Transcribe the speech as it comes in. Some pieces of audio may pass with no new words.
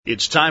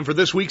It's time for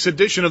this week's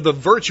edition of the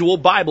Virtual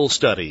Bible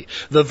Study.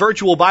 The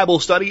Virtual Bible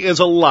Study is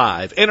a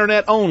live,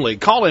 internet-only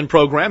call-in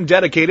program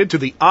dedicated to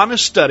the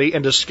honest study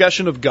and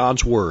discussion of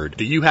God's Word.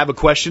 Do you have a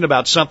question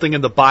about something in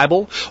the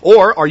Bible?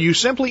 Or are you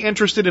simply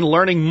interested in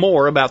learning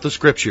more about the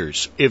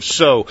Scriptures? If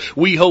so,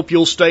 we hope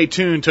you'll stay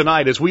tuned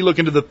tonight as we look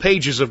into the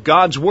pages of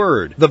God's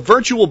Word. The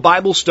Virtual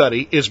Bible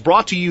Study is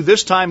brought to you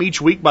this time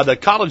each week by the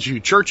College View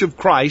Church of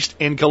Christ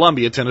in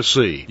Columbia,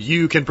 Tennessee.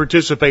 You can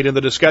participate in the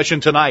discussion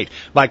tonight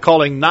by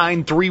calling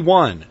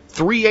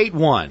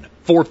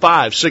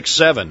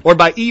 931-381-4567 or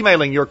by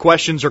emailing your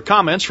questions or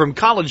comments from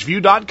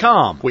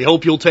collegeview.com. We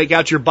hope you'll take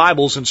out your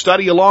Bibles and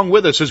study along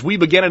with us as we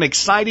begin an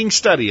exciting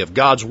study of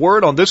God's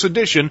Word on this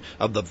edition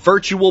of the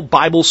Virtual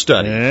Bible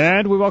Study.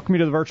 And we welcome you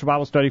to the Virtual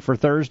Bible Study for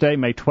Thursday,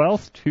 May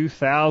 12th,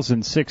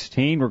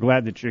 2016. We're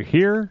glad that you're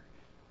here.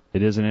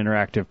 It is an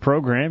interactive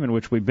program in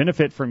which we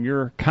benefit from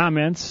your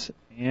comments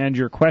and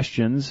your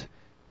questions.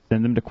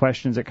 Send them to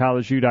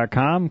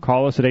questions@collegeview.com.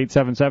 Call us at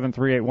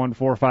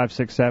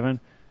 877-381-4567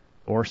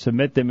 or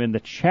submit them in the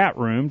chat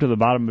room to the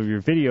bottom of your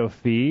video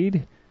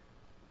feed.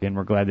 Again,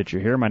 we're glad that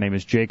you're here. My name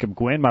is Jacob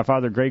Gwynn. My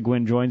father, Greg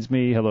Gwynn, joins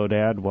me. Hello,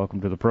 Dad.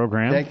 Welcome to the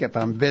program. Jacob,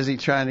 I'm busy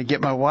trying to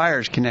get my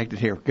wires connected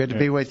here. Good to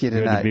be with you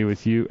tonight. Good to be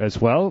with you as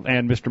well.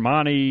 And Mr.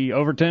 Monty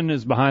Overton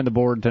is behind the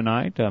board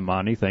tonight.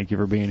 Monty, thank you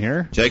for being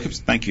here. Jacob,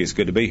 thank you. It's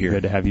good to be here.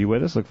 Good to have you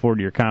with us. Look forward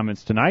to your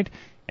comments tonight.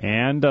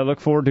 And look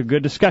forward to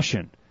good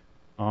discussion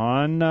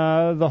on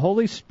the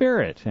Holy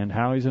Spirit and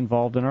how He's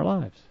involved in our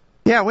lives.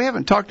 Yeah, we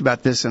haven't talked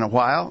about this in a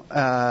while,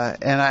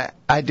 and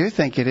I do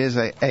think it is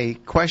a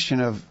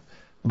question of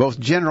both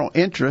general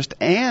interest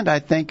and I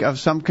think of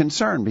some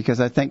concern,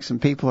 because I think some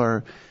people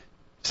are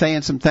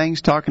saying some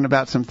things, talking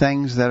about some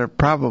things that are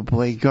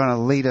probably going to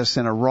lead us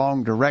in a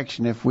wrong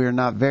direction if we're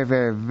not very,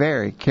 very,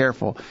 very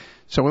careful.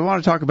 So we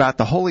want to talk about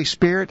the Holy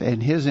Spirit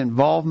and His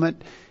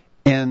involvement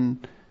in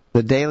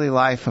the daily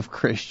life of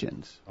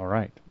Christians. All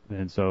right.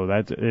 And so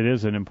it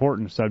is an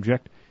important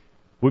subject.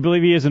 We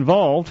believe He is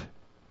involved,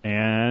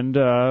 and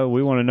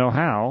we want to know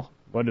how.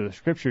 What do the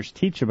Scriptures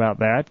teach about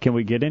that? Can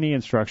we get any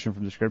instruction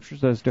from the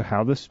Scriptures as to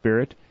how the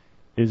Spirit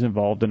is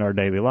involved in our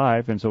daily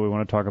life? And so we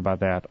want to talk about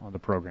that on the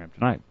program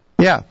tonight.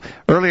 Yeah.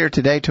 Earlier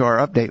today to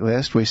our update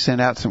list, we sent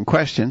out some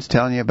questions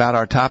telling you about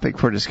our topic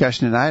for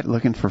discussion tonight,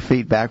 looking for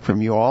feedback from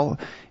you all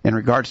in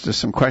regards to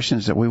some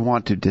questions that we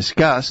want to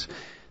discuss.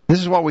 This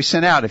is what we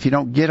sent out. If you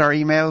don't get our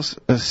emails,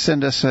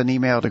 send us an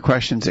email to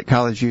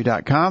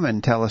questions@collegeview.com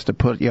and tell us to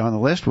put you on the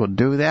list. We'll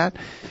do that.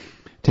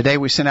 Today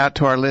we sent out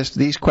to our list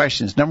these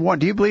questions. Number one,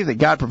 do you believe that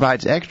God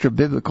provides extra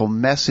biblical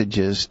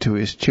messages to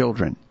His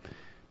children?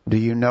 Do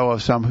you know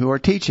of some who are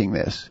teaching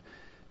this?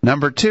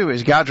 Number two,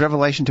 is God's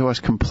revelation to us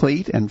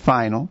complete and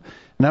final?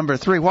 Number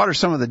three, what are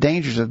some of the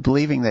dangers of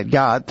believing that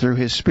God, through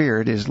His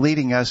Spirit, is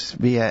leading us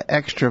via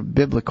extra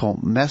biblical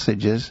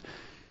messages?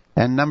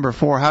 And number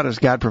four, how does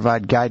God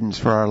provide guidance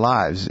for our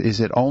lives? Is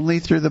it only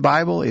through the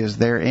Bible? Is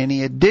there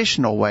any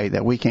additional way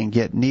that we can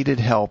get needed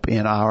help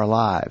in our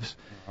lives?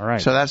 All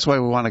right. So that's the way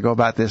we want to go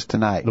about this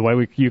tonight. The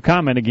way you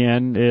comment,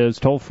 again, is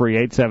toll-free,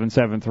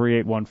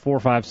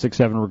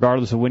 877-381-4567,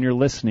 regardless of when you're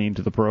listening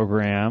to the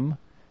program,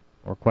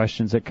 or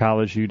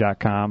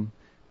questions@collegeview.com.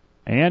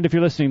 And if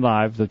you're listening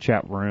live, the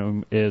chat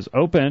room is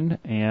open,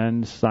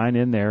 and sign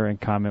in there and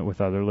comment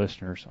with other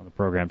listeners on the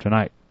program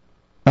tonight.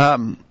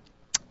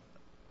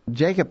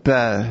 Jacob,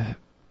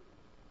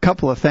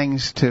 couple of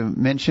things to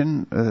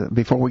mention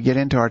before we get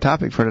into our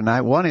topic for tonight.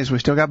 One is we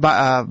still got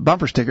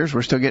bumper stickers.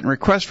 We're still getting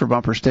requests for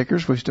bumper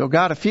stickers. We've still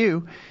got a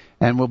few,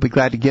 and we'll be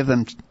glad to give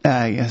them,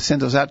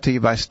 send those out to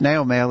you by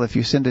snail mail. If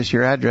you send us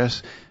your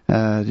address,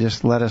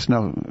 just let us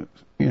know.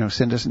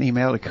 Send us an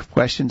email to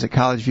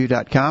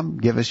questions@collegeview.com.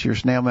 Give us your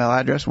snail mail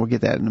address. We'll get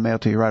that in the mail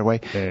to you right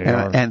away.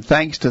 And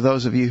thanks to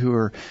those of you who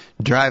are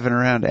driving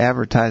around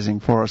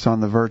advertising for us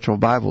on the virtual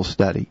Bible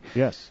study.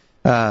 Yes.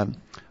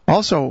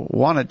 Also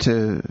wanted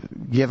to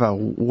give a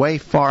way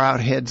far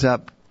out heads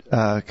up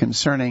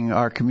concerning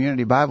our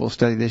community Bible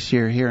study this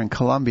year here in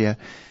Columbia,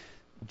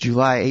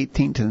 July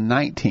 18th to the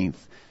 19th.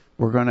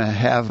 We're going to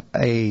have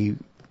a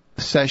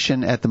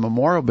session at the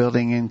Memorial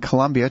Building in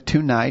Columbia,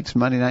 2 nights,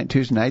 Monday night and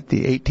Tuesday night,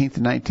 the 18th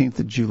and 19th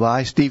of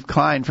July. Steve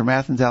Klein from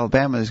Athens,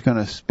 Alabama is going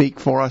to speak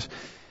for us.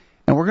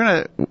 And we're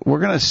going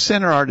to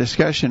center our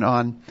discussion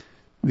on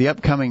the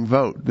upcoming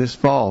vote this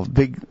fall,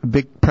 big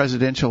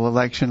presidential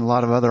election, a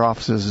lot of other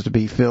offices to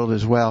be filled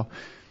as well.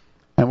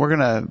 And we're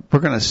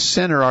gonna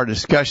center our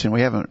discussion.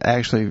 We haven't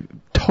actually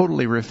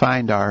totally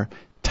refined our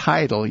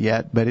title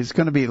yet, but it's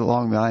going to be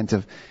along the lines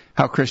of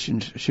how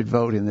Christians should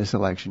vote in this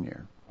election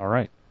year. All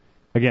right.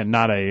 Again,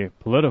 not a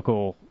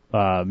political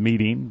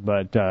meeting,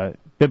 but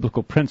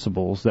biblical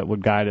principles that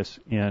would guide us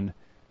in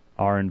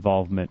our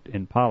involvement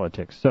in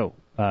politics. So,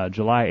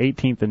 July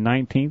 18th and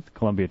 19th,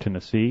 Columbia,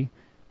 Tennessee.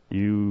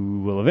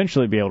 You will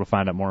eventually be able to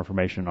find out more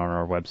information on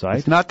our website.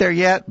 It's not there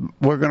yet.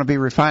 We're going to be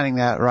refining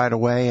that right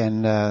away,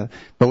 and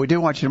but we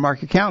do want you to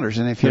mark your calendars.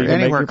 And if you're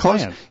anywhere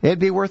close, it'd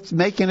be worth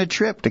making a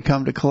trip to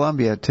come to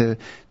Columbia to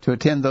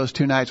attend those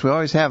 2 nights. We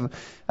always have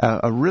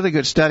a really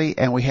good study,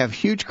 and we have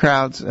huge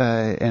crowds,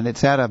 and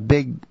it's at a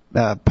big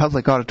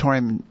public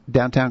auditorium in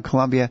downtown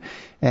Columbia,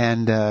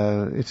 and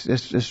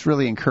it's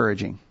really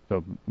encouraging.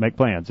 So make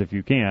plans, if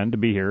you can, to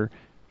be here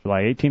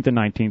July 18th and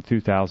 19th,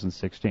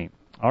 2016.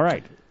 All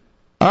right.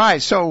 All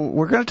right, so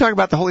we're going to talk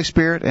about the Holy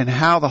Spirit and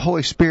how the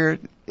Holy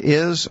Spirit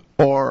is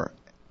or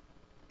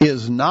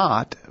is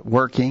not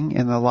working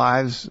in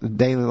the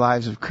daily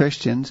lives of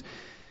Christians.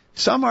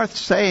 Some are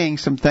saying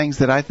some things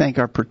that I think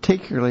are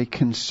particularly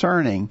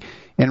concerning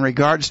in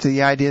regards to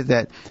the idea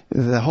that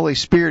the Holy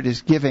Spirit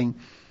is giving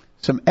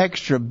some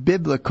extra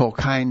biblical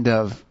kind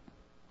of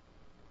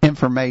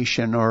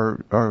information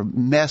or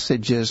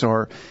messages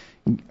or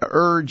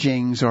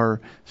urgings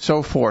or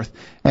so forth.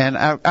 And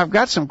I've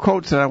got some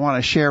quotes that I want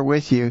to share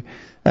with you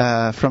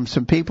from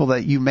some people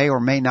that you may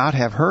or may not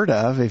have heard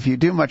of. If you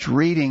do much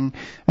reading,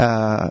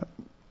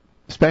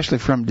 especially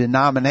from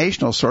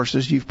denominational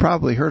sources, you've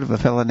probably heard of a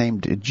fellow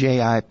named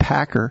J.I.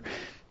 Packer.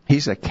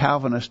 He's a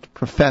Calvinist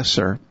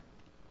professor.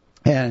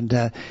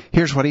 And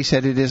here's what he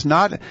said. It is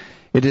not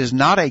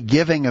a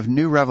giving of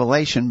new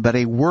revelation, but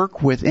a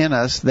work within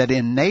us that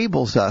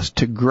enables us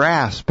to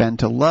grasp and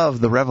to love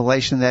the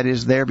revelation that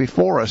is there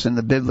before us in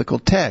the biblical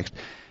text,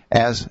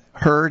 as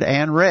heard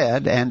and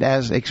read and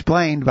as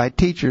explained by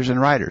teachers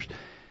and writers.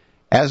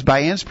 As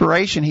by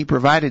inspiration he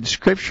provided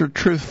Scripture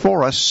truth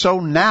for us, so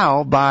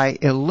now by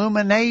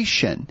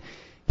illumination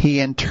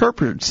he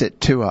interprets it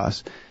to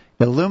us.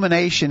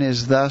 Illumination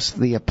is thus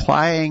the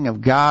applying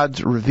of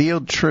God's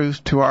revealed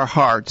truth to our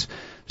hearts,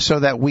 so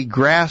that we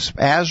grasp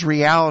as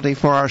reality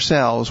for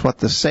ourselves what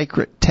the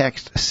sacred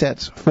text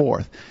sets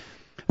forth.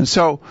 And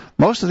so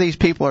most of these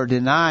people are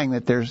denying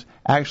that there's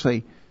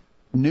actually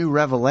new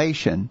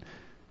revelation,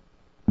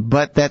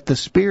 but that the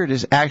Spirit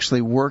is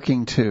actually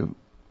working to,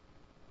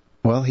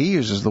 well, he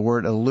uses the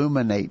word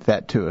illuminate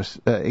that to us,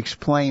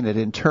 explain it,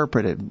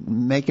 interpret it,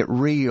 make it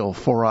real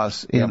for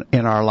us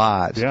in our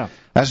lives. Yeah.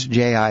 That's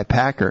J.I.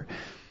 Packer.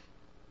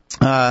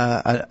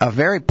 A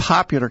very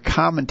popular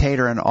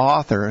commentator and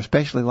author,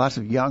 especially lots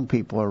of young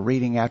people are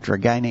reading after a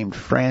guy named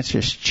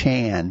Francis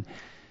Chan.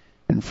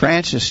 And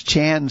Francis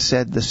Chan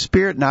said, the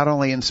Spirit not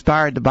only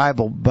inspired the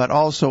Bible, but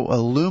also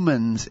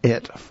illumines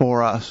it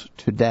for us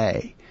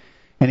today.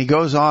 And he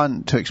goes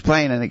on to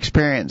explain an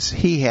experience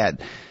he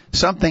had.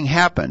 Something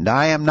happened.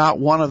 I am not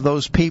one of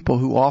those people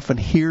who often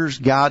hears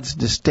God's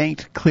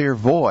distinct, clear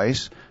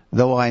voice,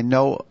 though I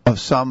know of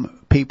some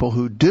people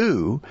who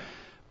do.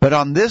 But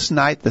on this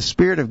night, the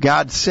Spirit of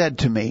God said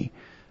to me,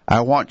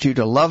 I want you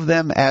to love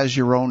them as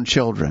your own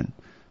children.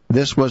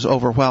 This was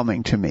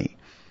overwhelming to me.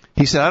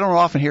 He said, I don't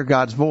often hear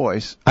God's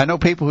voice. I know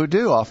people who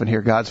do often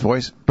hear God's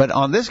voice, but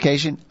on this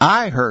occasion,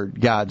 I heard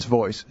God's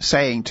voice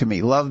saying to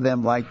me, love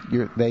them like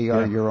they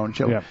are your own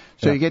children.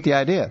 So you get the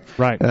idea.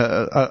 Right.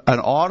 An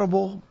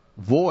audible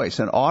voice,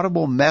 an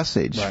audible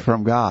message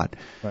from God.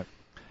 Right.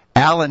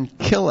 Alan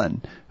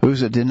Killen,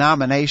 who's a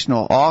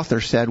denominational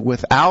author, said,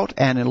 without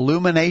an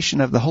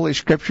illumination of the Holy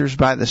Scriptures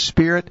by the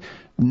Spirit,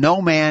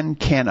 no man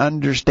can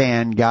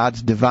understand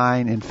God's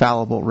divine,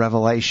 infallible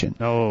revelation.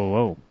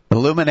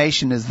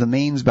 Illumination is the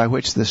means by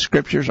which the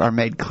Scriptures are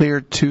made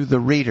clear to the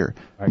reader.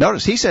 Right.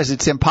 Notice, he says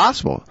it's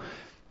impossible.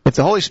 If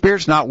the Holy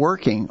Spirit's not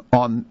working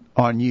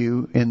on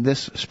you in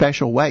this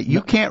special way,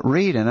 you can't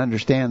read and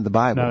understand the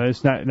Bible. No,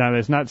 it's not. Now,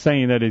 it's not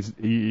saying that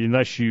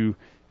unless you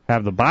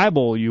have the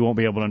Bible, you won't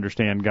be able to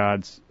understand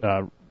God's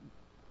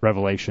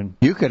revelation.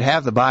 You could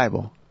have the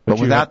Bible,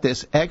 but without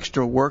this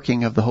extra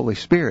working of the Holy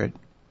Spirit,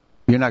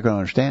 you're not going to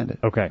understand it.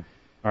 Okay.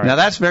 All right. Now,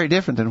 that's very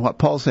different than what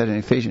Paul said in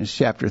Ephesians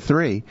chapter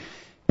 3.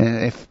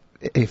 And if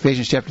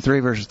Ephesians chapter 3,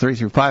 verses 3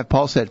 through 5,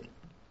 Paul said,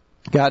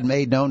 God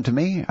made known to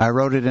me, I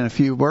wrote it in a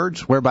few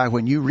words, whereby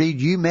when you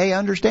read, you may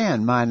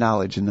understand my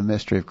knowledge in the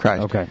mystery of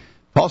Christ. Okay.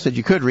 Paul said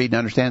you could read and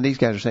understand. These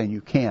guys are saying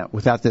you can't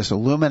without this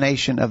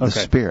illumination of the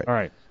Spirit. All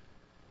right.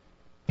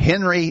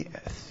 Henry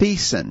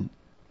Thiessen,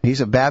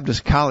 he's a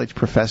Baptist college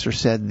professor,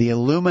 said the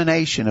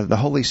illumination of the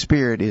Holy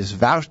Spirit is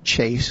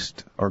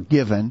vouchsafed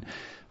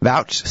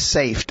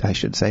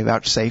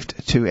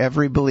to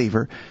every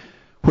believer,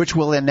 which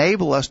will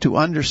enable us to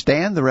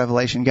understand the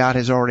revelation God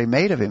has already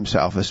made of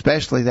himself,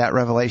 especially that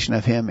revelation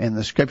of him in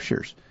the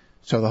Scriptures.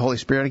 So the Holy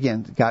Spirit,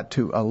 again, got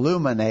to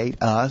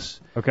illuminate us.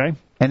 Okay.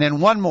 And then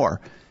one more.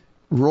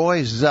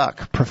 Roy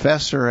Zuck,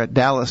 professor at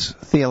Dallas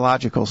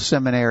Theological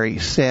Seminary,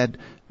 said,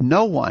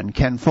 no one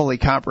can fully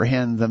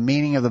comprehend the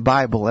meaning of the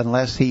Bible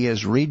unless he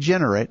is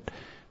regenerate.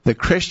 The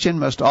Christian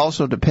must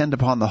also depend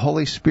upon the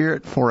Holy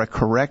Spirit for a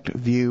correct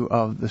view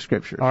of the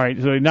Scriptures. All right,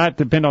 so not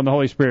depend on the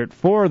Holy Spirit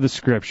for the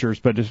Scriptures,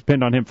 but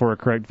depend on him for a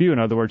correct view. In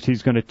other words,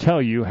 he's going to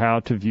tell you how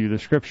to view the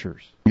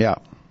Scriptures. Yeah.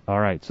 All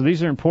right, so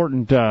these are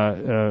important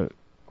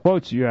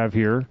quotes you have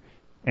here,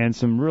 and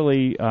some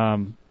really,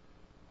 they're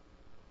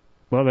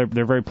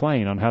very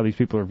plain on how these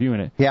people are viewing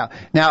it. Yeah.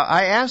 Now,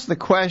 I asked the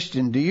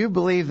question, do you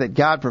believe that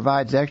God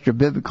provides extra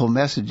biblical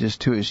messages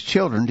to his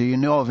children? Do you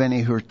know of any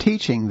who are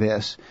teaching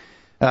this?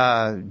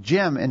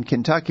 Jim in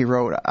Kentucky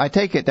wrote, I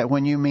take it that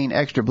when you mean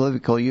extra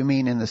biblical, you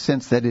mean in the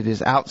sense that it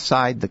is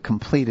outside the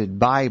completed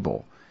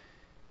Bible.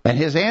 And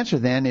his answer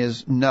then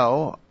is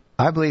no.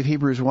 I believe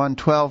Hebrews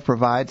 1:12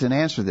 provides an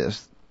answer to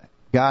this.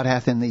 God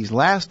hath in these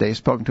last days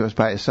spoken to us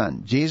by his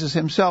Son. Jesus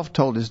himself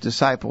told his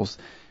disciples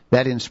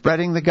that in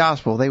spreading the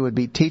gospel they would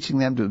be teaching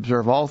them to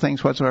observe all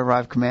things whatsoever I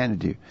have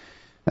commanded you.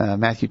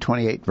 Matthew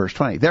 28, verse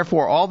 20.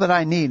 Therefore, all that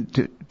I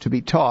need to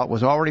be taught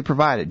was already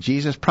provided.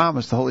 Jesus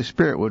promised the Holy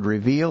Spirit would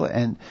reveal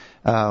and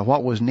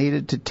what was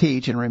needed to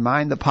teach and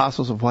remind the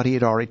apostles of what he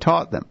had already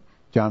taught them.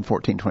 John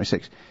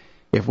 14:26.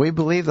 If we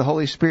believe the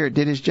Holy Spirit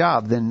did his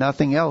job, then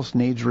nothing else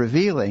needs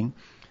revealing.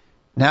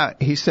 Now,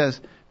 he says,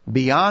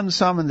 beyond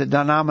some in the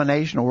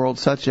denominational world,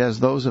 such as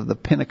those of the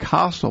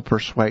Pentecostal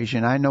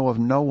persuasion, I know of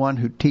no one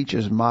who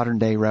teaches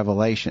modern-day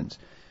revelations.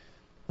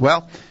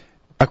 Well,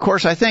 of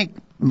course, I think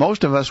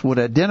most of us would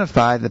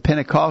identify the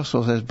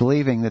Pentecostals as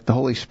believing that the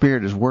Holy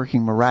Spirit is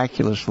working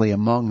miraculously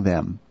among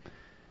them.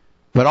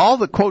 But all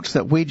the quotes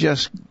that we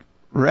just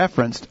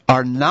referenced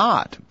are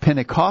not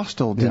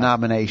Pentecostal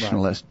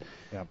denominationalists. Right.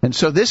 Yep. And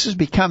so this is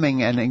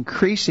becoming an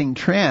increasing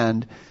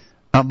trend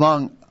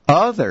among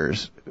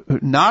others,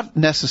 not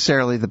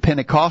necessarily the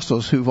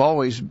Pentecostals who've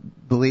always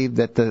believed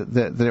that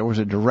that there was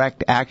a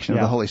direct action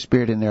of the Holy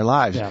Spirit in their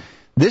lives. Yeah.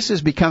 This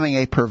is becoming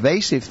a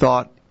pervasive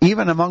thought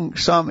even among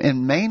some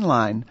in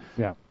mainline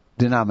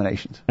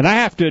denominations. And I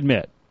have to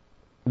admit,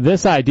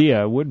 this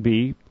idea it'd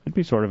be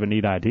sort of a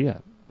neat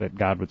idea that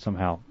God would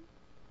somehow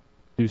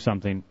do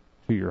something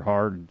to your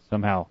heart and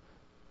somehow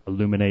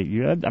illuminate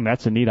you. I mean,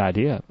 that's a neat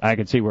idea. I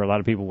can see where a lot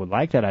of people would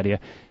like that idea.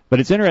 But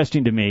it's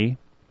interesting to me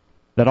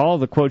that all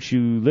the quotes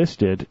you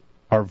listed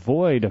are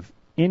void of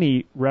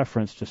any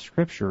reference to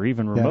Scripture,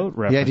 even remote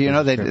reference. Yeah, do you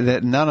know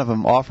that none of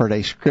them offered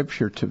a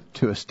Scripture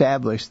to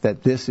establish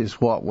that this is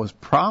what was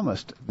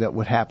promised that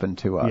would happen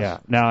to us? Yeah.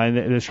 Now,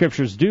 and the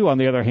Scriptures do, on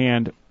the other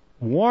hand,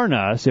 warn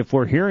us if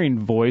we're hearing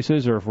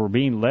voices or if we're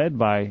being led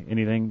by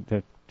anything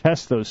to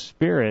test those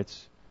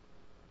spirits.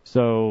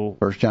 So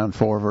 1 John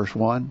 4, verse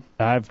 1.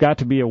 I've got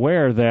to be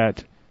aware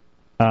that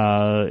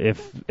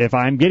if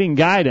I'm getting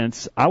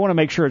guidance, I want to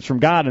make sure it's from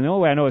God, and the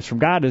only way I know it's from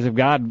God is if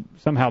God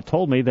somehow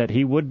told me that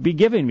he would be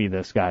giving me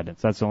this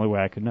guidance. That's the only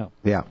way I could know.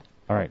 Yeah.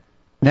 All right.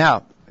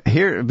 Now,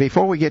 here,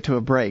 before we get to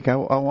a break, I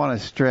want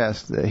to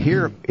stress that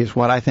here is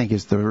what I think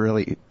is the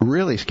really,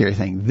 really scary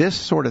thing. This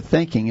sort of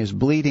thinking is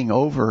bleeding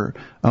over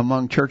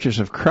among churches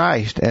of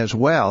Christ as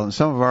well, and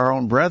some of our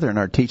own brethren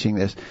are teaching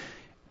this.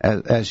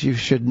 As you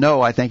should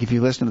know, I think if you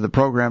listen to the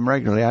program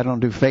regularly, I don't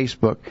do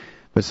Facebook,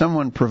 but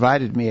someone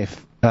provided me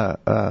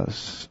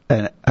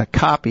a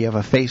copy of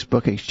a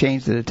Facebook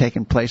exchange that had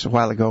taken place a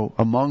while ago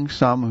among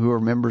some who are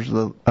members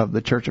of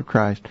the Church of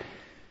Christ.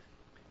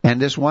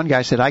 And this one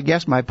guy said, I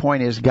guess my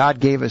point is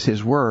God gave us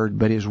his word,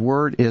 but his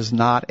word is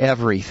not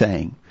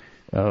everything.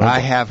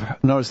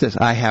 Notice this,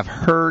 I have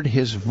heard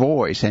his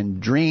voice and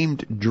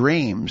dreamed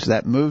dreams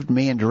that moved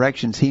me in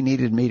directions he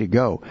needed me to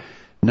go.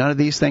 None of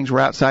these things were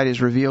outside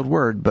his revealed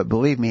word, but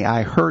believe me,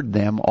 I heard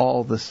them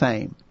all the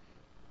same.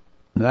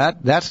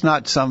 That's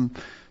not some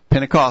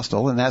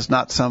Pentecostal, and that's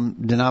not some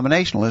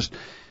denominationalist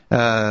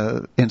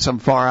in some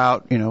far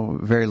out,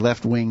 very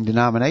left-wing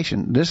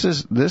denomination. This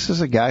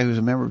is a guy who's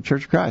a member of the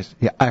Church of Christ.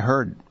 Yeah, I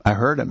heard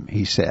him,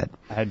 he said.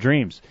 I had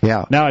dreams.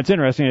 Yeah. Now, it's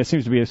interesting. It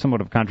seems to be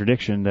somewhat of a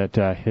contradiction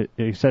that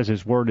he says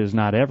his word is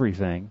not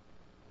everything,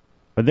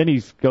 but then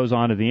he goes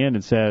on to the end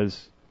and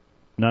says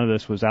none of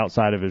this was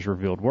outside of his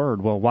revealed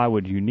word. Well, why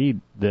would you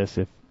need this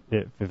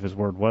if his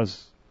word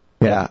was?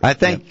 Yeah, I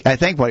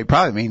think what he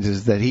probably means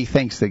is that he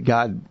thinks that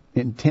God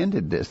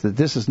intended this, that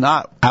this is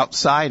not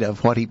outside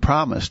of what he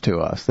promised to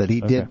us, that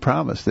he did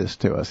promise this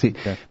to us.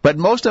 But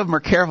most of them are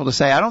careful to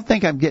say, I don't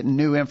think I'm getting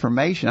new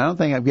information, I don't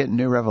think I'm getting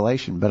new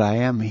revelation, but I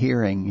am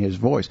hearing his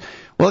voice.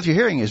 Well, if you're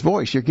hearing his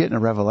voice, you're getting a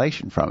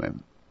revelation from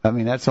him. I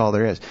mean, that's all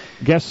there is.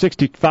 Guest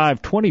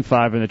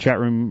 6525 in the chat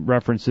room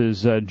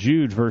references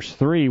Jude, verse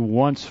 3,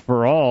 once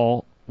for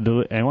all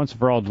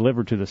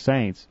delivered to the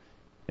saints,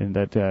 and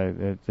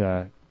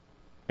that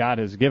God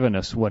has given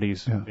us what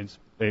he's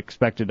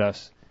expected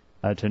us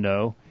to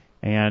know,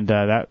 and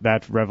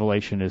that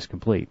revelation is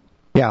complete.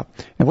 Yeah,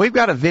 and we've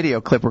got a video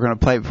clip we're going to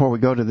play before we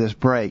go to this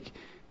break.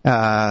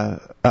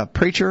 A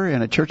preacher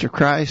in a Church of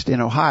Christ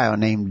in Ohio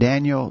named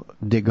Daniel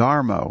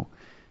DeGarmo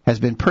has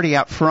been pretty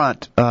out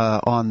front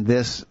on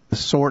this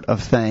sort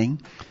of thing.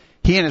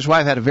 He and his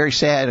wife had a very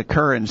sad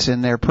occurrence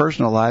in their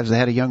personal lives. They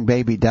had a young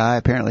baby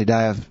apparently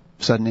die of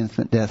sudden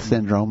infant death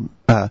syndrome,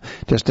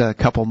 just a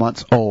couple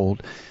months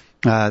old.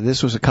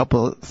 This was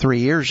 3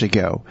 years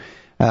ago.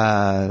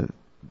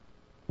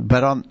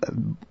 But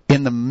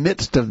in the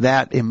midst of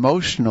that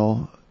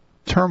emotional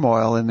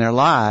turmoil in their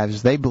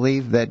lives, they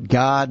believe that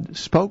God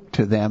spoke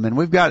to them. And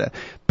we've got a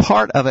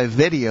part of a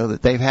video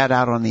that they've had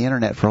out on the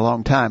internet for a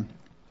long time,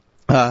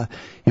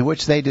 in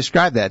which they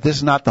describe that. This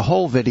is not the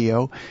whole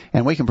video,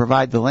 and we can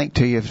provide the link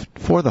to you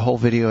for the whole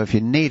video if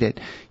you need it.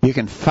 You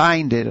can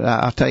find it.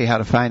 I'll tell you how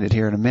to find it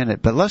here in a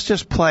minute. But let's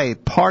just play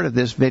part of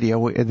this video.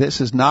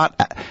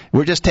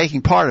 We're just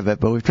taking part of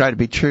it, but we've tried to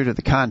be true to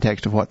the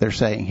context of what they're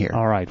saying here.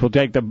 All right. We'll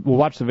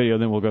watch the video,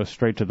 then we'll go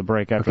straight to the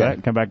break after that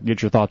and come back and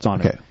get your thoughts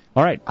on it.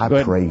 All right.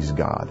 I praise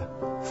God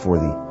for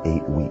the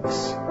 8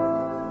 weeks.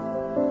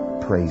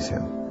 Praise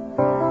Him.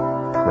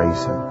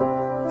 Praise Him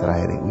that I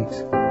had 8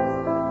 weeks.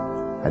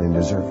 I didn't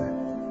deserve that.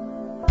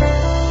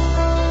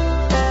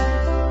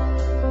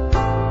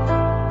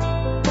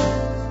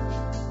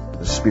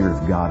 The Spirit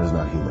of God is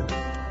not human.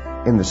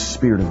 And the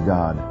Spirit of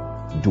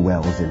God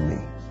dwells in me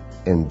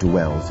and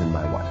dwells in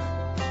my wife.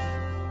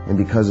 And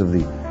because of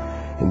the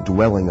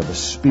indwelling of the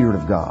Spirit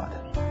of God,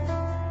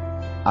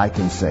 I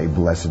can say,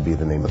 blessed be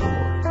the name of the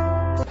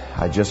Lord.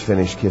 I just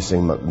finished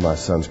kissing my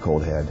son's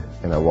cold head,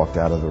 and I walked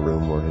out of the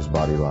room where his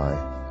body lay.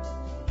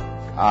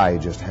 I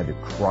just had to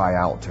cry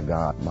out to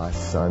God. My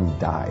son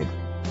died.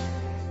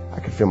 I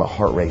could feel my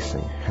heart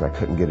racing, and I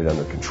couldn't get it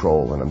under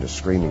control, and I'm just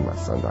screaming, my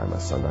son died, my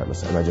son died, my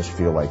son. And I just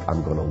feel like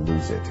I'm going to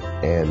lose it.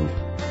 And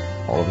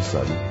all of a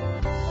sudden,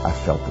 I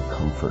felt the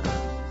comforter.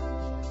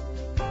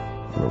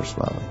 I remember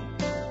smiling,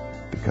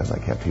 because I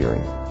kept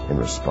hearing in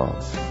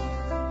response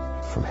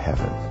from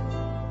heaven,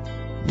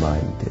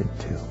 mine did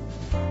too.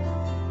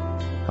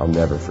 I'll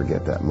never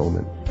forget that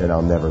moment, and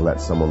I'll never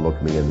let someone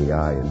look me in the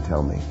eye and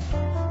tell me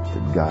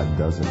that God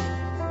doesn't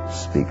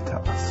speak to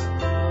us.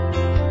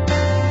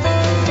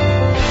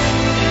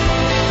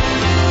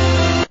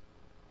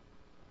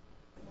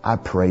 I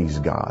praise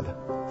God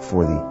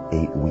for the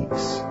 8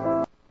 weeks.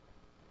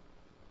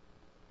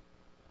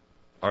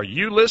 Are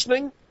you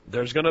listening?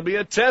 There's going to be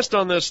a test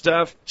on this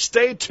stuff.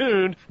 Stay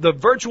tuned. The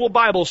virtual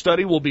Bible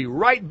study will be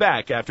right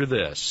back after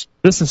this.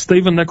 This is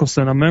Stephen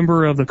Nicholson, a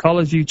member of the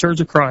College View Church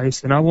of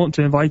Christ, and I want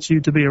to invite you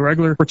to be a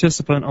regular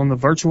participant on the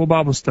virtual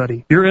Bible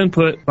study. Your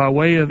input by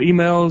way of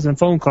emails and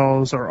phone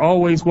calls are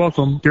always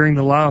welcome during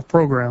the live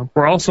program.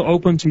 We're also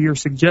open to your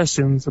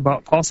suggestions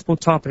about possible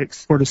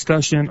topics for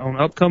discussion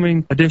on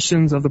upcoming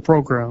editions of the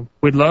program.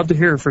 We'd love to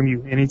hear from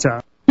you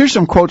anytime. Here's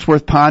some quotes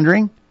worth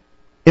pondering.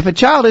 If a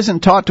child isn't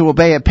taught to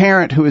obey a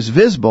parent who is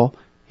visible,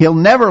 he'll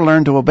never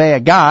learn to obey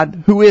a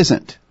God who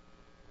isn't.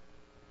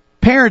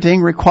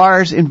 Parenting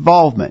requires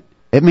involvement.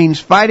 It means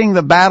fighting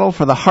the battle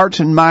for the hearts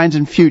and minds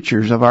and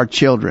futures of our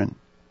children.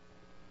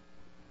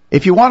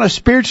 If you want a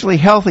spiritually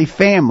healthy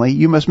family,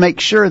 you must make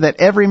sure that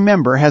every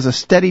member has a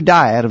steady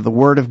diet of the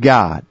Word of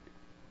God.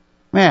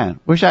 Man,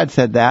 wish I'd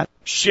said that.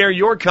 Share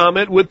your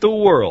comment with the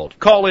world.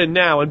 Call in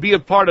now and be a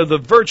part of the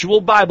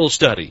virtual Bible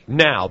study.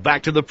 Now,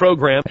 back to the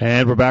program.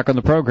 And we're back on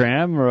the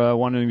program. We're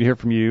wanting to hear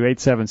from you,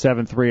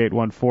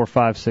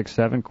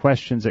 877-381-4567.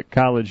 Questions at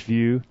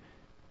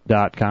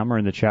collegeview.com or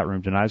in the chat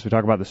room tonight as we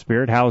talk about the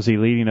Spirit. How is He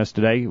leading us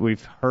today?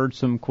 We've heard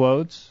some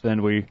quotes,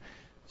 and we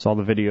saw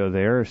the video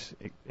there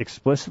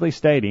explicitly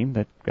stating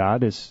that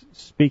God is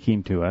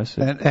speaking to us.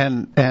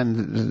 And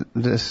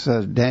this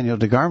Daniel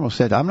DeGarmo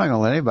said, I'm not going to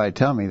let anybody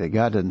tell me that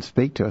God doesn't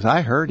speak to us.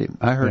 I heard Him.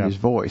 I heard His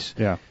voice.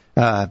 Yeah.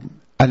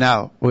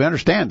 Now, we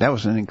understand that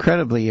was an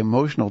incredibly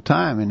emotional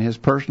time in his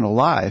personal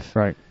life.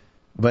 Right.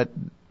 But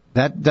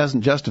that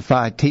doesn't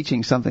justify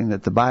teaching something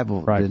that the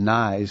Bible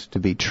denies to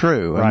be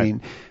true. Right. I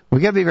mean, we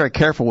got to be very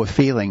careful with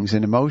feelings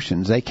and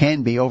emotions. They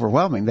can be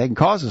overwhelming. They can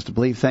cause us to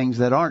believe things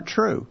that aren't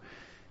true.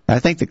 I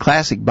think the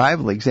classic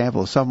Bible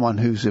example of someone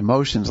whose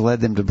emotions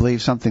led them to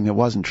believe something that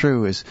wasn't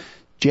true is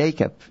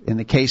Jacob in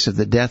the case of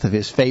the death of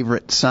his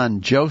favorite son,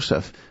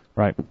 Joseph.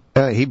 Right.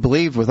 He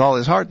believed with all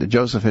his heart that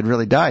Joseph had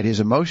really died. His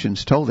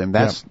emotions told him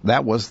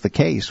that was the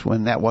case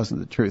when that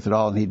wasn't the truth at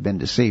all and he'd been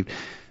deceived.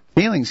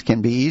 Feelings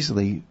can be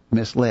easily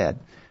misled.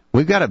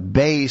 We've got to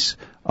base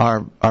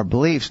our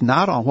beliefs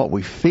not on what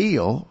we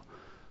feel,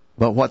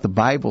 but what the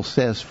Bible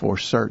says for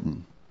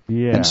certain.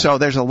 Yeah. And so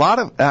there's a lot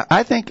of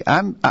I think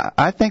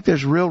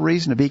there's real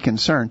reason to be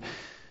concerned.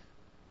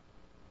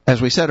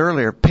 As we said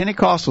earlier,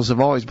 Pentecostals have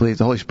always believed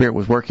the Holy Spirit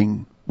was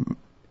working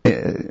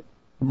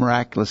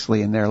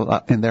miraculously in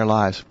their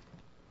lives.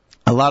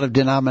 A lot of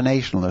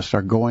denominationalists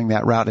are going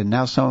that route, and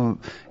now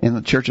some in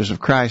the churches of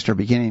Christ are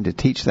beginning to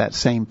teach that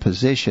same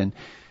position.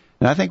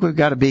 And I think we've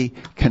got to be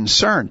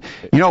concerned.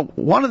 You know,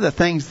 one of the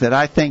things that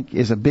I think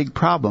is a big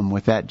problem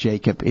with that,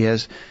 Jacob,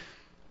 is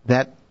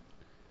that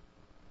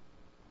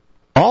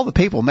all the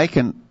people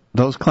making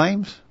those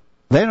claims,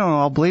 they don't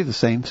all believe the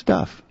same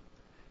stuff.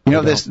 You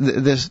know, this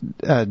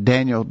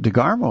Daniel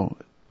DeGarmo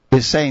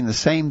is saying the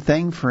same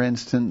thing, for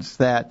instance,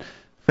 that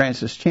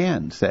Francis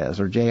Chan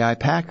says, or J.I.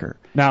 Packer.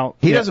 Now,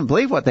 he doesn't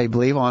believe what they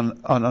believe on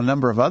a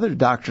number of other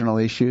doctrinal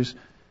issues.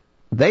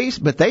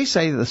 But they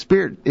say that the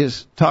Spirit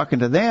is talking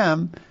to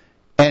them,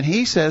 and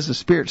he says the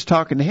Spirit's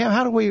talking to him.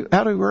 How do we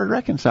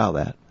reconcile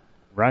that?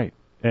 Right,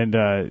 and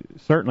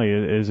certainly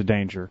it is a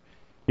danger.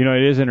 You know,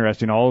 it is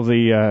interesting. All of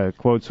the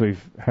quotes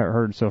we've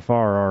heard so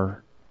far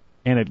are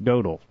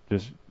anecdotal.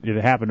 Just it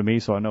happened to me,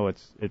 so I know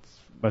it's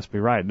must be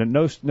right. And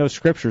no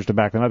scriptures to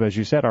back them up. As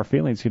you said, our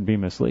feelings can be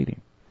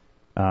misleading,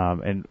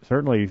 and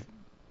certainly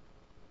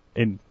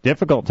in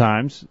difficult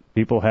times,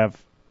 people have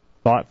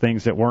thought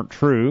things that weren't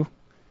true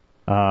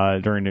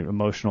during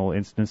emotional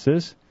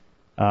instances.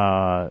 There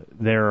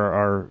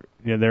are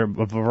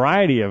a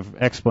variety of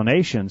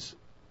explanations.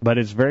 But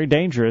it's very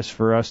dangerous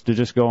for us to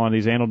just go on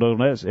these anecdotal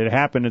notes. It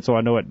happened, and so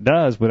I know it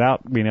does,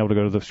 without being able to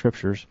go to the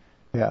scriptures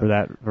for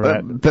that.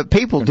 But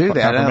people do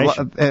that.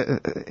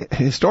 And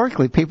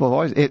historically, people have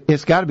always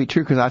it's got to be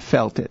true because I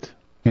felt it.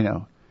 You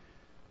know,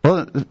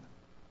 well,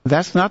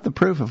 that's not the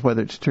proof of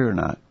whether it's true or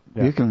not.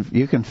 Yeah.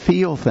 You can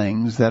feel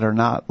things that are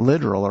not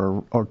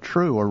literal or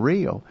true or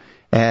real.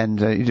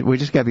 And we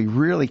just got to be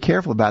really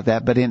careful about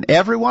that. But in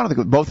every one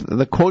of both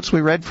the quotes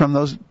we read from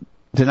those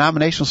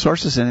denominational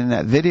sources and in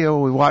that video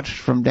we watched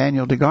from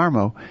Daniel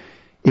DeGarmo,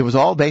 it was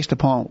all based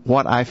upon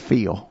what I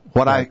feel,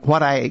 what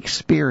I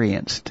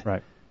experienced.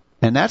 Right.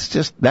 And that's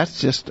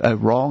just a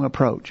wrong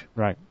approach.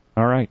 Right.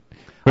 All right.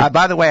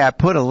 By the way, I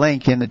put a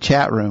link in the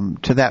chat room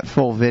to that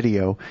full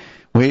video.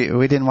 We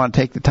didn't want to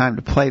take the time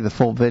to play the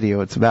full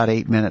video. It's about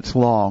 8 minutes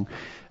long.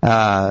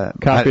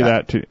 Copy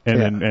that too,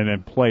 and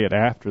then play it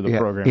after the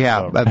program.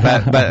 Yeah,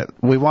 but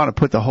we want to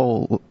put the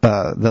whole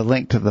the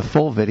link to the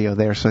full video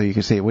there so you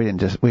can see it. We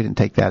didn't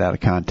take that out of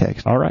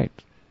context. All right.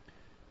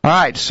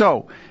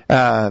 So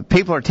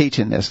people are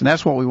teaching this, and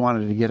that's what we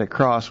wanted to get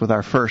across with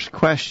our first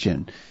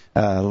question.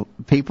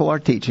 People are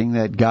teaching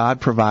that God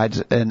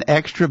provides an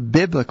extra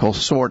biblical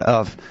sort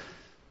of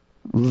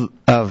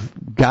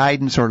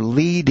guidance or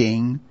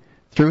leading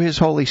through His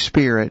Holy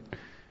Spirit.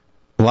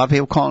 A lot of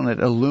people calling it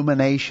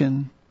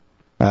illumination,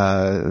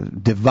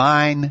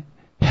 divine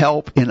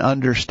help in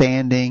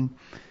understanding,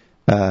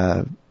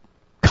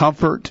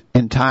 comfort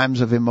in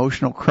times of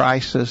emotional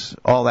crisis,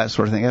 all that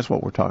sort of thing. That's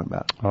what we're talking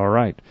about. All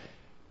right.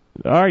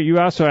 You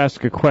also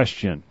ask a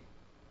question.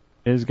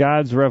 Is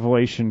God's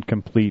revelation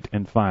complete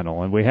and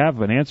final? And we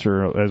have an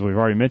answer, as we've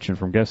already mentioned,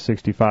 from Guest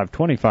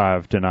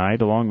 6525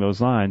 tonight along those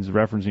lines,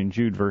 referencing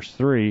Jude verse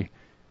 3,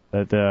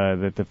 that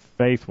the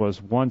faith was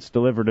once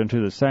delivered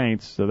unto the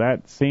saints. So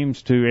that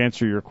seems to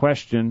answer your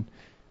question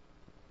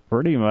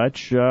pretty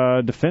much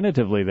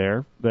definitively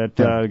there, that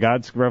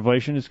God's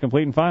revelation is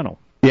complete and final.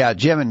 Yeah,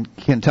 Jim in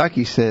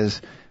Kentucky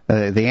says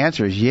the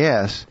answer is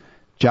yes.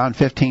 John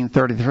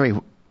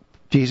 15:33.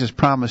 Jesus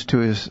promised to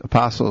His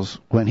apostles,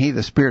 when He,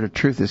 the Spirit of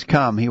truth, is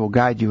come, He will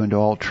guide you into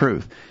all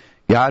truth.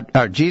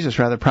 Jesus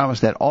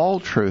promised that all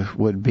truth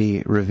would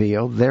be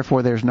revealed.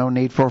 Therefore, there's no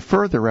need for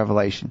further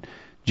revelation.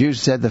 Jude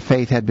said the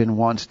faith had been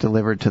once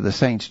delivered to the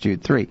saints,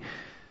 Jude 3.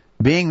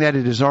 Being that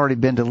it has already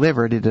been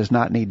delivered, it does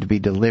not need to be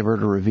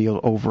delivered or revealed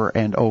over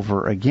and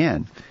over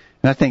again.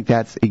 And I think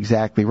that's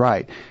exactly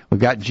right.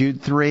 We've got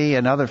Jude 3,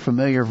 another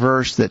familiar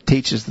verse that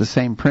teaches the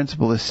same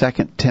principle as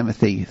 2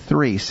 Timothy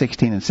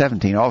 3:16 and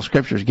 17. All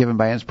Scripture is given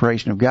by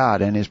inspiration of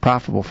God and is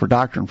profitable for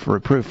doctrine, for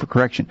reproof, for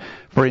correction,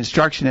 for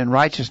instruction in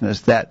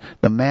righteousness, that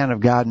the man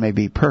of God may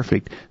be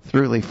perfect,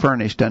 thoroughly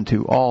furnished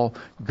unto all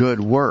good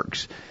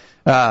works.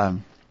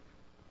 And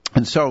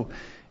so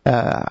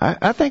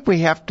I think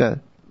we have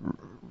to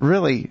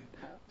really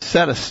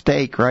set a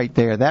stake right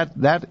there.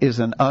 That is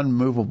an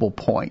unmovable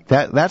point.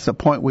 That's a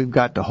point we've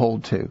got to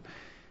hold to.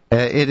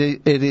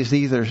 It is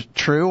either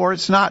true or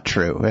it's not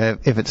true.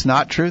 If it's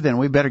not true, then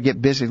we better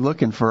get busy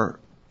looking for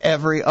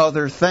every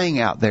other thing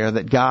out there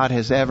that God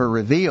has ever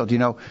revealed. You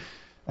know,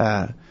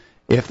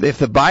 if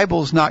the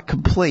Bible's not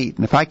complete,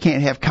 and if I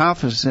can't have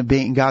confidence in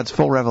being God's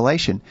full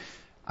revelation,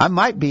 I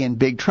might be in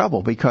big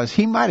trouble, because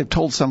He might have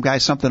told some guy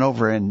something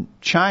over in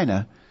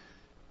China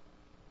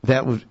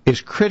that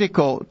is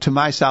critical to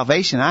my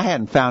salvation. I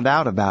hadn't found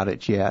out about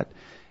it yet,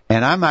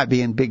 and I might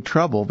be in big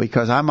trouble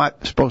because I'm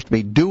supposed to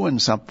be doing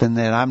something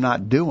that I'm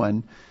not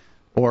doing,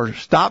 or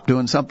stop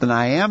doing something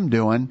I am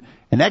doing.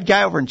 And that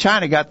guy over in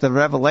China got the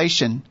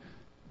revelation,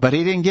 but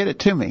he didn't get it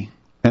to me,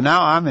 and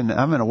now I'm in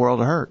a world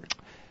of hurt.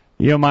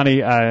 You know,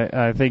 Monty,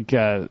 I think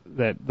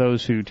that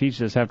those who teach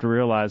this have to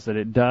realize that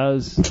it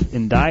does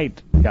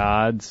indict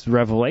God's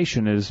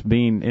revelation as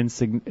being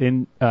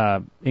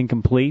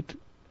incomplete,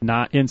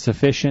 not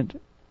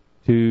insufficient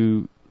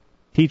to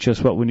teach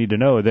us what we need to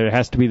know. There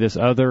has to be this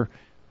other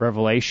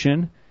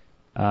revelation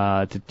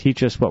to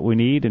teach us what we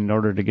need in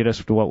order to get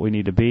us to what we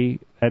need to be.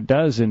 That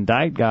does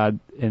indict God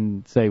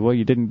and say, well,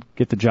 you didn't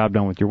get the job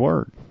done with your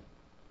word.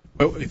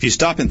 Well, if you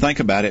stop and think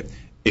about it,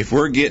 if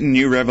we're getting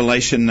new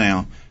revelation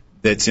now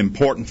that's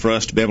important for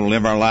us to be able to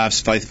live our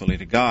lives faithfully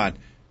to God,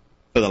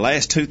 for the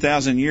last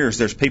 2,000 years,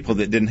 there's people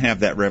that didn't have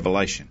that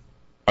revelation.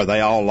 Are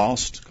they all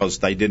lost because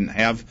they didn't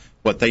have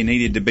what they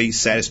needed to be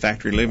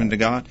satisfactory living to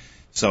God?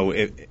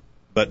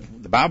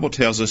 But the Bible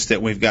tells us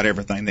that we've got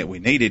everything that we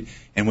needed,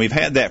 and we've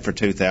had that for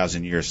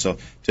 2,000 years. So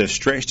to have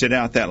stretched it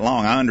out that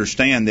long, I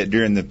understand that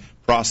during the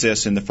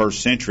process in the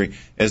first century,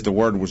 as the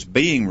Word was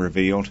being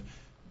revealed,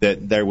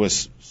 that there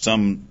was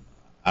some,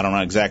 I don't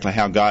know exactly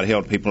how God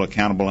held people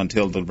accountable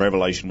until the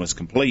revelation was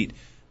complete,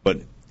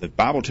 but the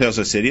Bible tells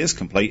us it is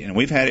complete, and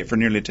we've had it for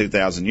nearly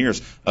 2,000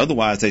 years.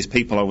 Otherwise, there's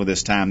people over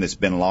this time that's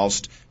been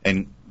lost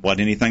and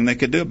wasn't anything they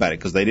could do about it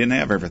because they didn't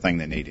have everything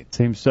they needed.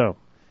 Seems so.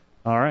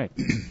 All right.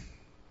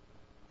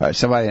 All right,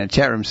 somebody in the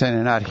chat room saying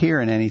they're not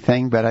hearing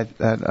anything, but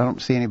I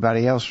don't see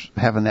anybody else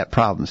having that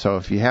problem. So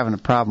if you're having a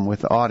problem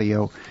with the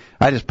audio,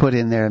 I just put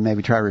in there and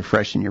maybe try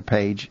refreshing your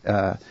page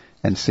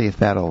and see if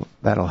that'll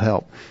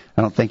help.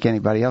 I don't think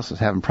anybody else is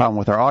having a problem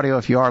with our audio.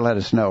 If you are, let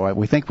us know.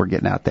 We think we're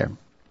getting out there.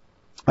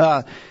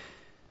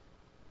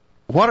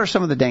 What are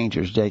some of the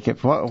dangers,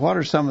 Jacob? What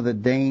are some of the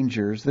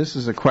dangers? This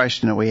is a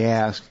question that we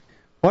ask.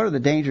 What are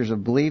the dangers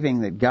of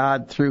believing that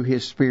God, through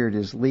His Spirit,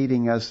 is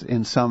leading us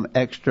in some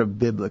extra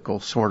biblical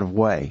sort of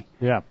way?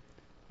 Yeah.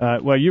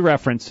 Well, you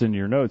referenced in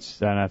your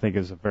notes, and I think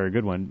is a very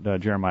good one,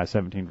 Jeremiah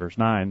 17, verse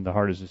 9, the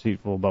heart is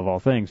deceitful above all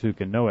things, who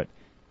can know it?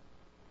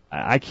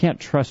 I can't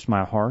trust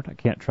my heart. I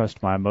can't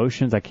trust my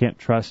emotions. I can't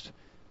trust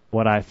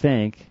what I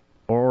think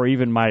or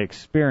even my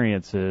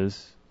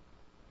experiences.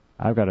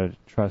 I've got to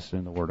trust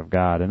in the Word of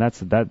God, and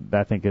that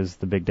I think is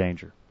the big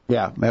danger.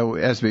 Yeah,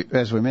 as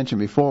we mentioned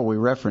before, we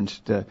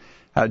referenced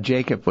how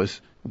Jacob was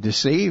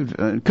deceived.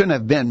 Couldn't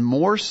have been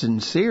more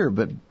sincere,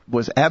 but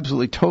was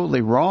absolutely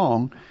totally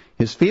wrong.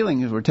 His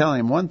feelings were telling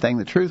him one thing,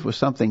 the truth was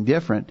something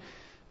different.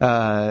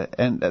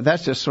 And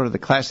that's just sort of the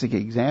classic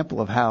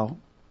example of how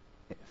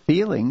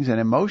feelings and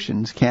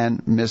emotions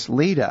can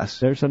mislead us.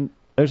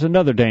 There's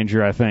another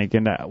danger, I think,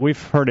 and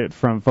we've heard it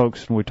from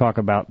folks when we talk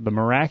about the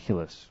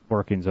miraculous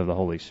workings of the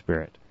Holy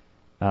Spirit.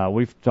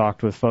 We've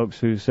talked with folks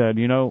who said,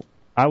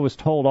 I was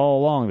told all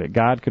along that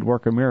God could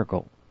work a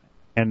miracle,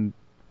 and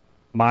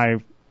my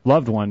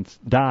loved ones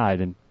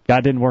died, and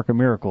God didn't work a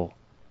miracle.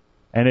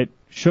 And it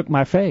shook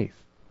my faith,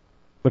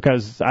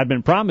 because I'd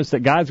been promised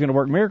that God's going to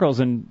work miracles,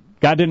 and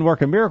God didn't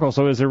work a miracle,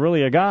 so is there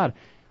really a God?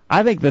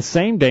 I think the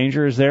same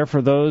danger is there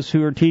for those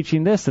who are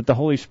teaching this, that the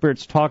Holy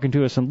Spirit's talking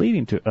to us and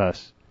leading to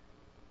us.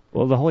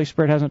 Well, the Holy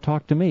Spirit hasn't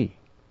talked to me.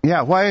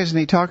 Yeah, why isn't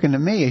he talking to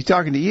me? He's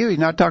talking to you. He's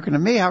not talking to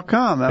me. How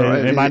come?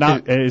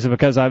 Is it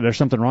because there's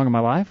something wrong in my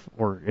life?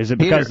 Or is it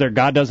because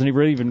God doesn't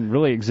even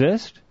really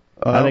exist?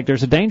 I think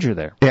there's a danger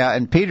there. Yeah,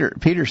 and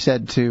Peter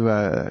said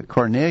to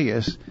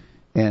Cornelius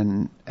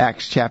in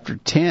Acts chapter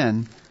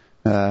 10,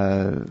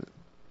 when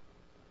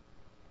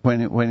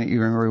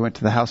you remember, he went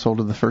to the household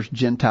of the first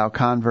Gentile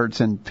converts,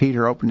 and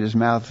Peter opened his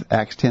mouth,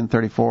 Acts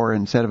 10:34,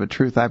 and said, "Of a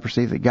truth I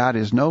perceive that God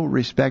is no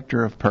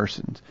respecter of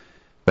persons,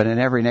 but in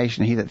every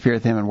nation he that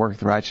feareth him and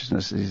worketh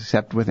righteousness is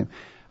accepted with him."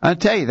 I'll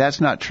tell you,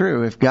 that's not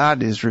true. If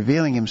God is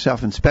revealing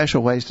himself in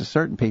special ways to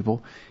certain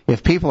people,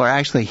 if people are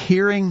actually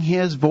hearing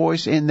his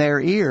voice in their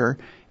ear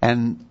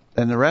and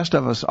the rest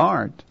of us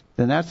aren't,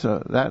 then that's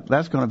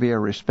going to be a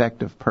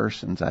respect of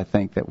persons, I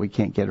think, that we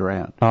can't get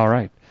around. All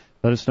right.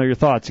 Let us know your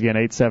thoughts. Again,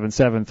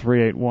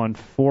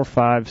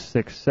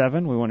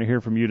 877-381-4567. We want to hear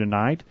from you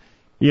tonight.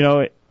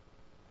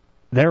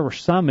 There were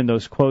some in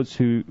those quotes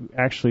who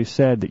actually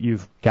said that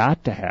you've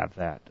got to have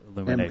that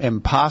illumination.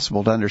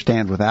 Impossible to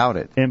understand without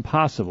it.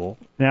 Impossible.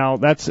 Now,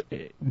 that's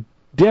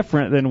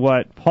different than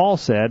what Paul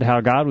said,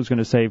 how God was going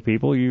to save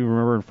people. You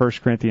remember in 1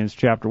 Corinthians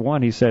chapter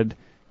 1, he said,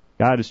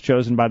 God is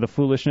chosen by the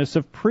foolishness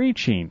of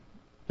preaching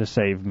to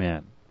save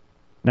men.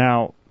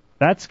 Now,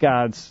 that's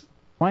God's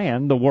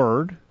plan, the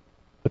Word.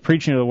 The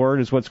preaching of the Word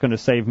is what's going to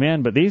save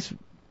men, but these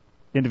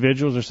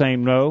individuals are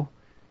saying, no,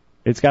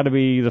 it's got to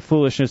be the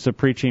foolishness of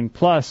preaching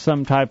plus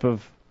some type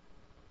of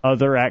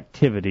other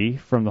activity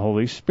from the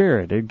Holy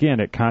Spirit. Again,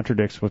 it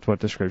contradicts with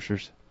what the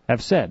Scriptures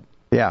have said.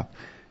 Yeah.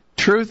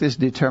 Truth is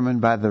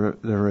determined by the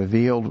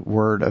revealed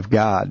Word of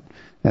God.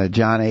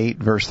 John 8,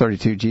 verse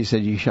 32, Jesus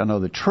said, "You shall know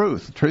the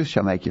truth. The truth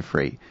shall make you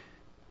free."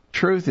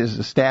 Truth is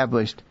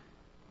established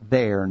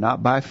there,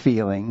 not by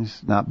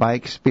feelings, not by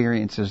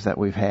experiences that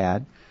we've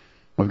had.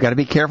 We've got to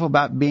be careful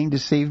about being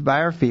deceived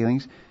by our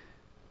feelings.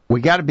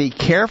 We've got to be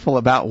careful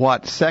about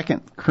what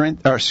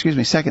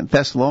 2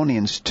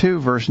 Thessalonians 2,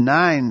 verse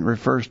 9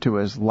 refers to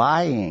as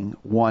lying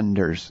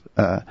wonders.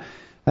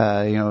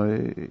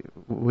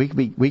 We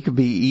could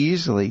be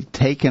easily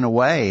taken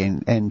away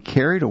and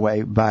carried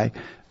away by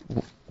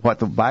what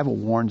the Bible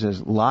warns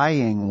as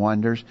lying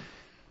wonders.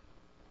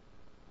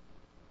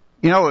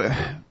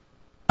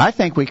 I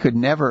think we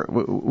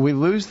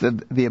lose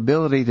the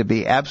ability to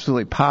be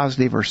absolutely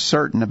positive or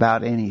certain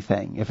about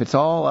anything. If it's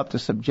all up to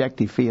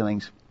subjective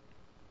feelings,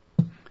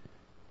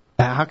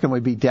 how can we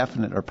be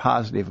definite or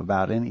positive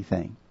about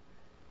anything?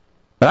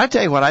 But I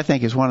tell you what I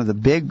think is one of the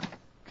big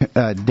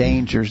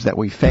dangers that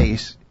we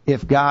face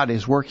if God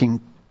is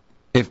working,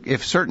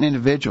 if certain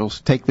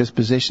individuals take this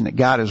position that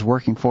God is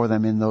working for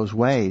them in those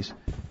ways.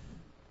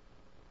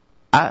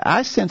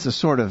 I sense a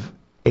sort of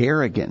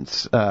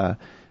arrogance.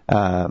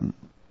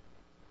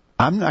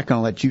 I'm not going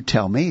to let you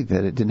tell me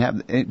that it didn't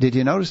happen. Did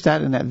you notice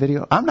that in that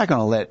video? I'm not going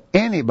to let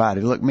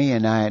anybody look me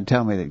in the eye and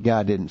tell me that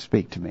God didn't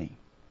speak to me.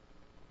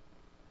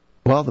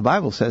 Well, the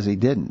Bible says he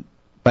didn't.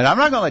 But I'm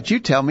not going to let you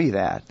tell me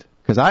that,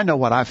 because I know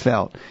what I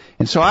felt.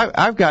 And so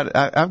I've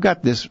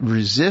got this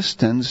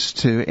resistance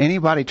to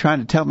anybody trying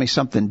to tell me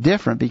something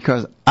different,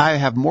 because I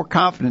have more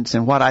confidence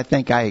in what I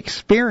think I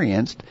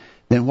experienced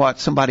than what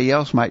somebody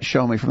else might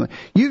show me from.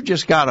 You've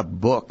just got a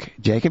book,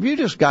 Jacob. You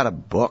just got a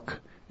book.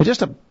 It's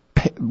just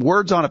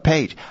words on a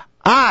page.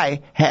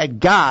 I had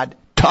God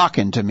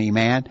talking to me,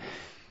 man.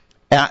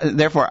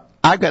 Therefore,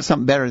 I've got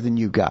something better than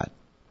you got.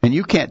 And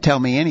you can't tell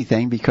me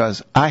anything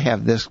because I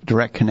have this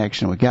direct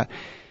connection with God.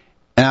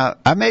 Now,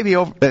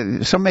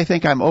 some may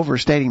think I'm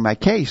overstating my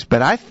case,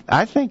 but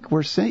I think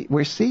we're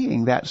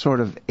seeing that sort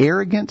of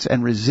arrogance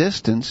and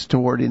resistance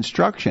toward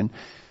instruction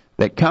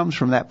that comes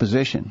from that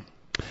position.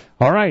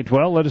 All right.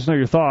 Well, let us know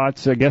your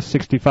thoughts. Guest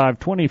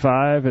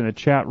 6525 in the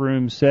chat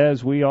room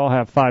says we all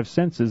have five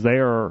senses. They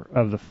are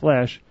of the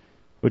flesh,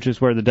 which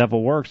is where the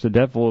devil works. The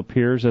devil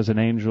appears as an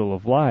angel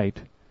of light.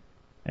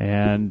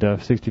 And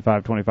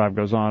 65:25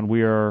 goes on,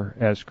 we are,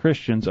 as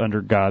Christians,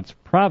 under God's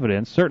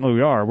providence. Certainly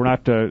we are. We're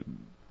not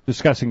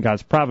discussing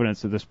God's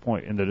providence at this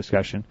point in the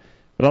discussion.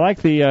 But I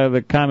like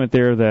the comment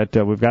there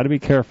that we've got to be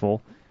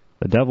careful.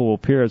 The devil will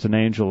appear as an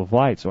angel of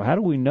light. So how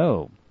do we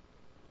know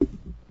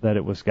that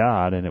it was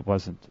God and it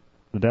wasn't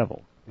the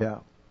devil? Yeah.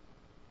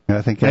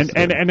 I think that's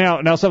and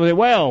now somebody say,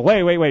 well,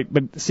 wait.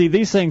 But see,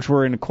 these things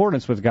were in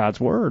accordance with God's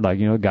word. Like,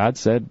 God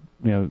said,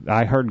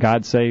 I heard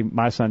God say,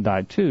 my son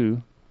died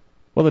too.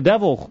 Well, the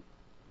devil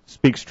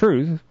speaks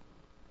truth.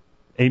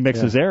 He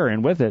mixes error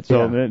in with it.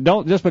 So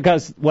don't, just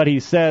because what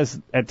he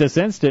says at this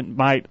instant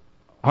might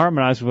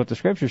harmonize with what the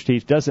Scriptures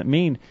teach, doesn't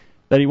mean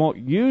that he won't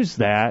use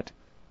that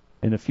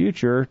in the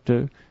future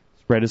to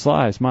spread his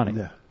lies,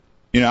 money.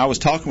 Yeah. I was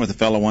talking with a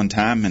fellow one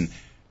time, and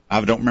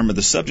I don't remember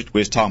the subject we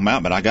was talking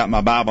about, but I got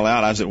my Bible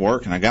out. I was at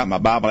work, and I got my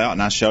Bible out,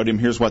 and I showed him,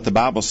 here's what the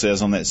Bible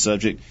says on that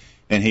subject.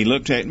 And he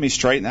looked at me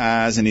straight in the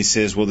eyes, and he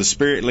says, well, the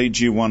Spirit leads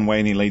you one way,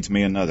 and he leads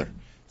me another.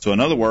 So in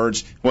other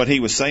words, what he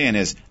was saying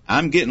is,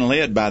 I'm getting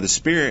led by the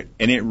Spirit,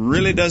 and it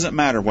really doesn't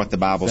matter what the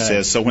Bible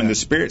says. So when the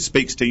Spirit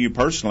speaks to you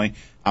personally,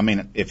 I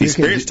mean, if the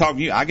Spirit's talking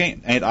to you, I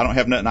don't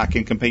have nothing I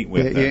can compete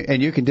with.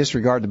 And you can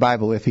disregard the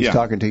Bible if he's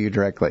talking to you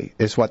directly.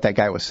 It's what that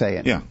guy was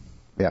saying. Yeah.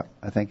 Yeah,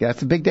 I think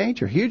that's a big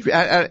danger. Huge.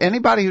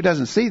 Anybody who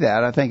doesn't see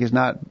that, I think, is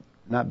not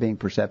being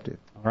perceptive.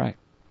 All right.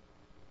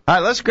 All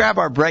right, let's grab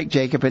our break,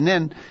 Jacob, and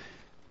then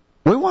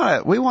we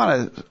want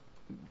to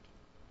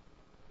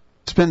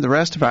spend the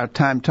rest of our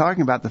time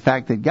talking about the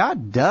fact that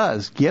God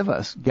does give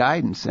us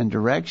guidance and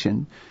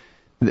direction.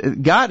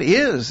 God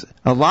is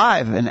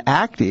alive and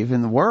active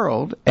in the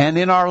world and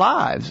in our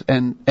lives,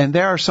 and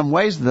there are some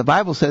ways that the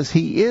Bible says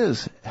He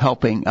is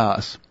helping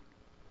us.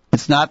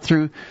 It's not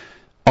through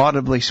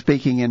audibly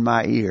speaking in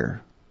my ear,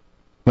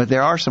 but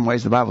there are some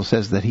ways the Bible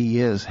says that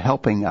He is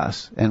helping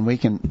us, and we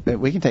can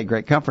take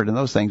great comfort in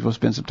those things. We'll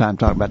spend some time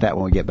talking about that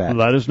when we get back.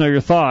 Let us know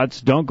your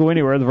thoughts. Don't go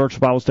anywhere. The Virtual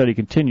Bible Study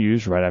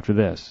continues right after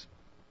this.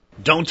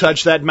 Don't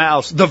touch that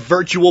mouse. The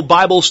Virtual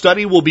Bible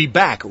Study will be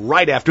back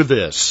right after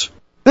this.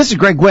 This is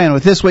Greg Gwynn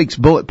with this week's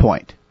Bullet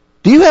Point.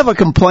 Do you have a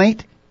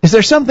complaint? Is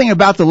there something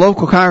about the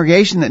local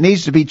congregation that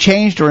needs to be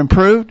changed or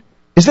improved?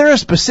 Is there a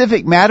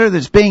specific matter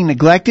that's being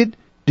neglected?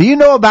 Do you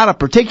know about a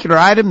particular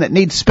item that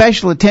needs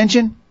special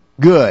attention?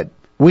 Good.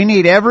 We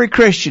need every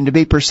Christian to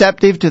be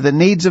perceptive to the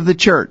needs of the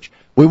church.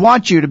 We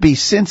want you to be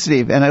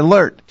sensitive and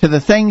alert to the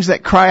things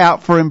that cry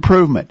out for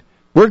improvement.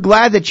 We're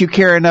glad that you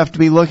care enough to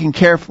be looking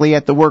carefully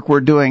at the work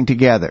we're doing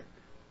together.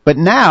 But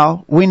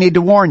now we need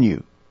to warn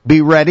you.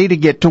 Be ready to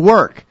get to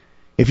work.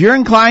 If you're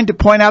inclined to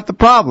point out the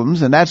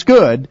problems, and that's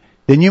good,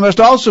 then you must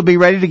also be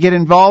ready to get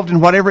involved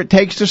in whatever it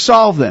takes to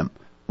solve them.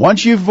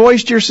 Once you've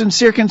voiced your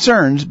sincere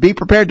concerns, be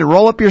prepared to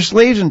roll up your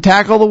sleeves and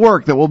tackle the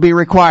work that will be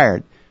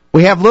required.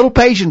 We have little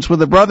patience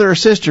with a brother or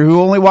sister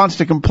who only wants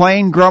to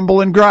complain,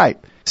 grumble, and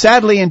gripe.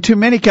 Sadly, in too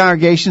many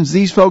congregations,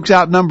 these folks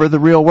outnumber the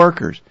real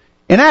workers.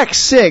 In Acts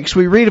 6,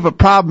 we read of a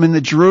problem in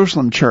the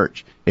Jerusalem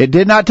church. It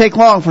did not take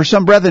long for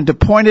some brethren to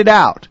point it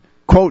out.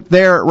 Quote,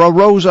 there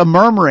arose a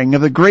murmuring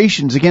of the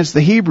Grecians against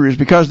the Hebrews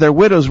because their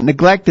widows were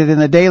neglected in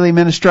the daily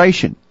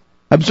ministration.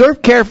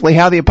 Observe carefully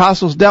how the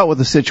apostles dealt with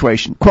the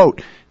situation.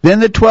 Quote, then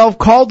the 12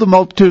 called the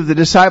multitude of the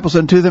disciples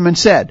unto them and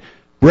said,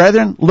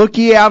 Brethren, look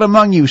ye out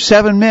among you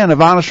 7 men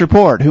of honest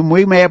report, whom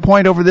we may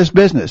appoint over this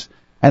business.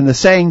 And the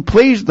saying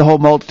pleased the whole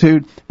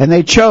multitude, and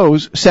they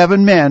chose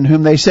 7 men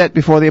whom they set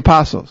before the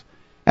apostles.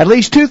 At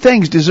least 2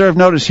 things deserve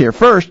notice here.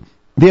 First,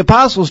 the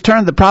apostles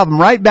turned the problem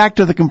right back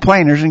to the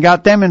complainers and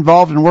got them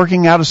involved in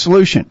working out a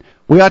solution.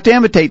 We ought to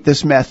imitate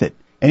this method.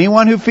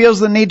 Anyone who feels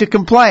the need to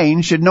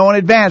complain should know in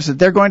advance that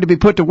they're going to be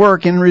put to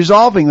work in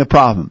resolving the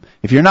problem.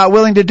 If you're not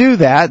willing to do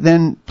that,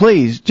 then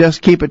please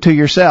just keep it to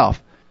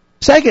yourself.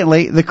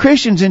 Secondly, the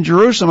Christians in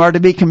Jerusalem are to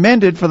be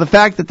commended for the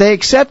fact that they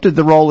accepted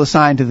the role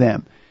assigned to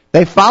them.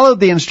 They followed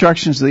the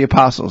instructions of the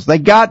apostles. They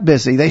got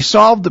busy. They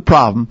solved the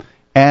problem,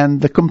 and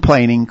the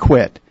complaining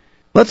quit.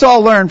 Let's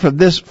all learn from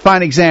this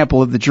fine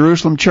example of the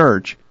Jerusalem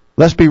church.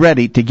 Let's be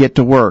ready to get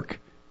to work.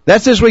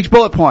 That's this week's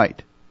bullet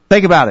point.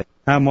 Think about it.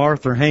 I'm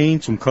Arthur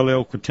Haynes from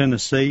Culleoka,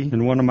 Tennessee,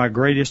 and one of my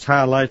greatest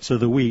highlights of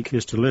the week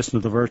is to listen to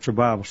the Virtual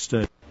Bible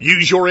Study.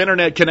 Use your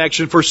internet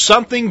connection for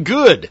something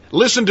good.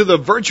 Listen to the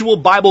Virtual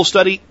Bible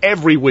Study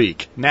every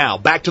week. Now,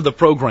 back to the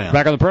program.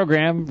 Back on the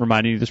program,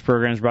 reminding you this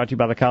program is brought to you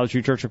by the College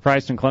View Church of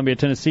Christ in Columbia,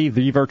 Tennessee.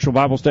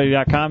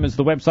 TheVirtualBibleStudy.com is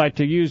the website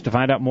to use to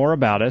find out more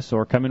about us,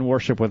 or come and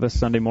worship with us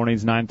Sunday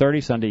mornings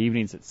 9:30, Sunday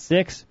evenings at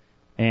 6,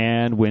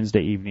 and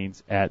Wednesday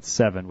evenings at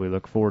 7. We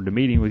look forward to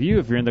meeting with you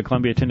if you're in the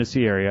Columbia,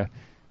 Tennessee area.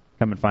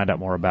 Come and find out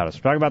more about us.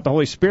 We're talking about the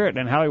Holy Spirit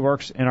and how He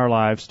works in our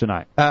lives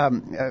tonight.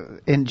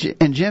 In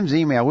Jim's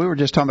email, we were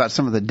just talking about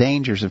some of the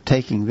dangers of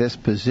taking this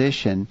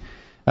position.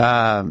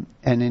 And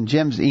in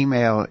Jim's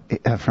email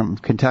from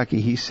Kentucky,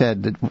 he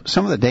said that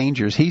some of the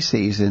dangers he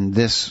sees in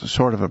this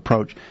sort of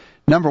approach.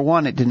 Number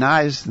one, it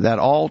denies that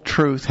all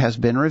truth has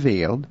been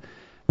revealed.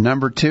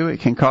 Number 2,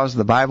 it can cause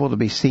the Bible to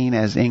be seen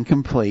as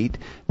incomplete.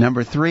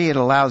 Number 3, it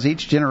allows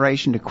each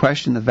generation to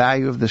question the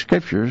value of the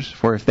Scriptures,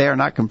 for if they are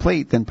not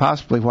complete, then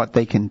possibly what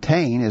they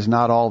contain is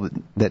not all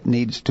that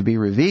needs to be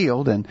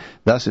revealed, and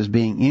thus as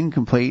being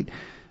incomplete,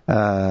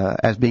 our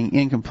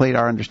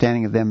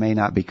understanding of them may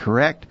not be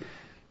correct.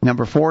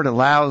 Number 4, it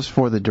allows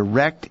for the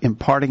direct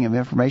imparting of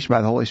information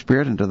by the Holy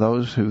Spirit unto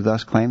those who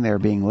thus claim they are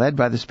being led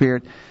by the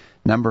Spirit.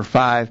 Number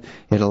 5,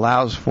 it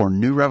allows for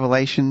new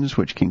revelations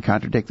which can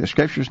contradict the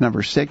Scriptures.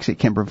 Number 6, it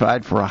can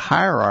provide for a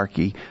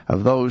hierarchy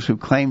of those who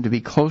claim to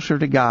be closer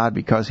to God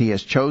because He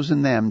has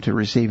chosen them to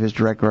receive His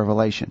direct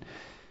revelation.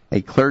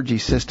 A clergy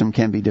system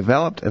can be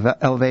developed,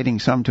 elevating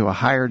some to a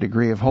higher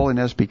degree of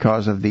holiness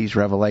because of these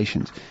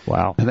revelations.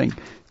 Wow. I think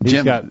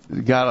Jim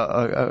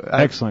got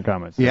excellent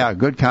comments. Yeah,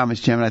 good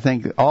comments, Jim. And I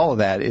think all of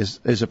that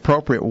is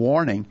appropriate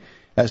warning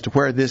as to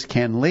where this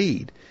can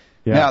lead.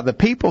 Yeah. Now, the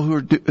people who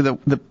are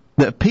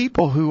the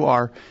people who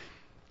are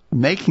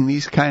making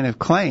these kind of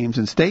claims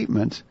and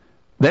statements,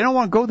 they don't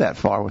want to go that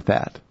far with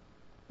that.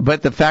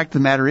 But the fact of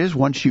the matter is,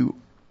 once you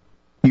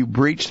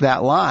breach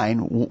that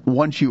line,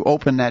 once you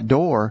open that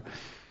door,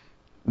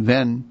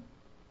 then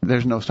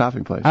there's no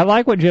stopping place. I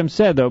like what Jim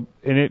said, though,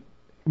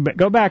 but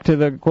go back to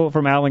the quote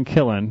from Alan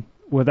Killen.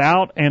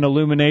 Without an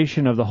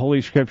illumination of the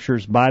Holy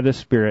Scriptures by the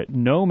Spirit,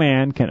 no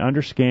man can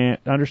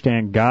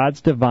understand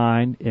God's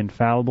divine,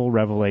 infallible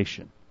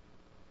revelation.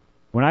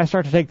 When I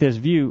start to take this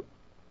view,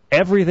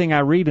 everything I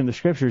read in the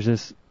Scriptures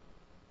is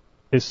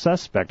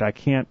suspect. I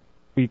can't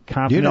be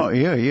confident.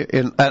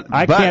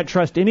 I can't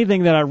trust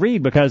anything that I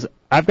read because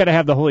I've got to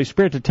have the Holy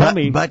Spirit to tell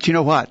me. But you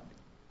know what?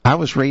 I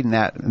was reading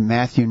that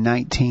Matthew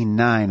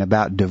 19:9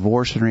 about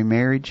divorce and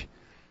remarriage,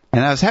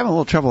 and I was having a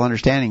little trouble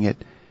understanding it,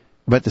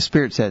 but the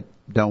Spirit said,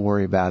 don't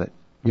worry about it.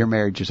 Your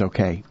marriage is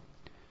okay.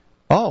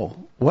 Oh,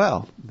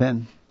 well,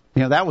 then,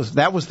 that was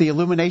the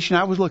illumination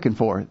I was looking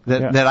for,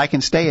 that I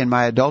can stay in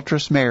my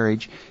adulterous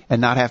marriage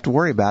and not have to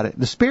worry about it.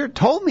 The Spirit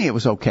told me it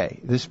was okay.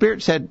 The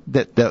Spirit said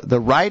that the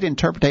right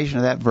interpretation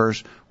of that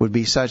verse would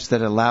be such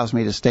that it allows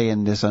me to stay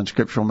in this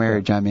unscriptural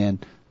marriage I'm in.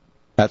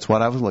 That's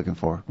what I was looking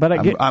for. But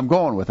I'm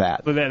going with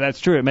that. But that's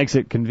true. It makes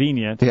it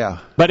convenient. Yeah.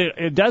 But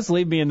it does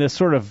leave me in this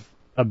sort of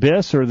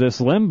abyss or this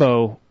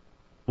limbo.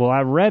 Well,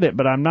 I read it,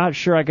 but I'm not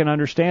sure I can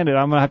understand it.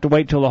 I'm going to have to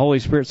wait till the Holy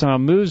Spirit somehow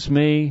moves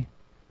me.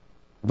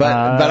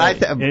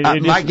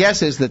 My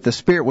guess is that the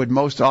Spirit would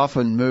most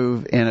often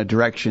move in a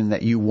direction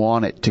that you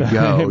want it to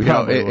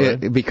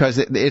go. Because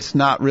it's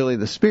not really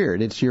the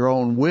Spirit; it's your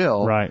own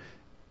will, right?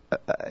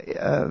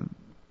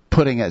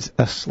 Putting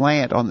a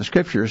slant on the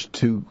Scriptures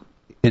to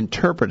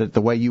interpret it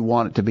the way you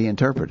want it to be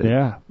interpreted.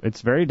 Yeah,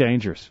 it's very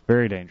dangerous.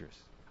 Very dangerous.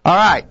 All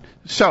right,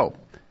 so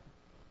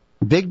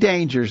big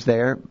dangers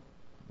there.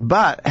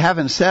 But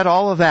having said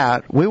all of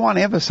that, we want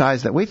to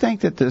emphasize that we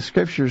think that the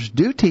Scriptures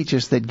do teach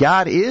us that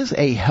God is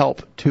a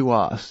help to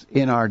us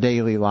in our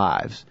daily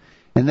lives,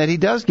 and that He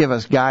does give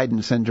us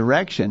guidance and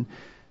direction,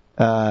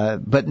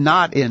 but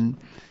not in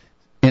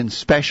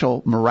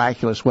special,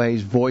 miraculous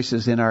ways,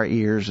 voices in our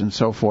ears and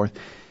so forth.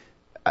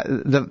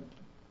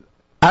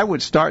 I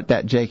would start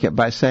that, Jacob,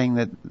 by saying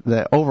that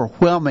the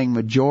overwhelming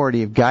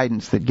majority of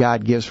guidance that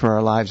God gives for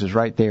our lives is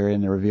right there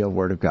in the revealed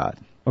Word of God.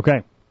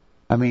 Okay.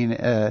 I mean,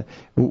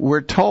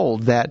 we're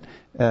told that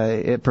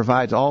it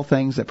provides all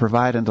things that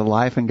provide unto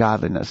life and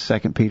godliness, 2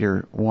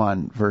 Peter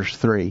 1, verse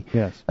 3.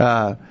 Yes.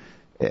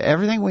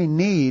 Everything we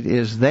need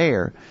is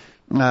there.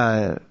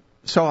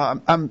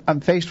 So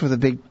I'm faced with a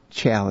big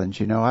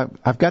challenge.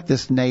 I've got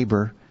this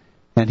neighbor,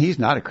 and he's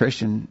not a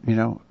Christian,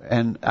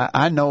 and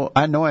I know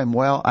him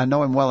well. I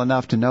know him well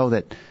enough to know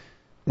that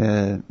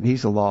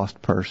he's a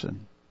lost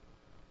person.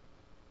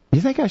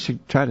 You think I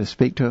should try to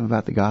speak to him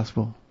about the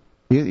gospel?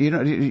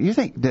 You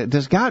think,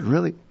 does God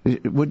really,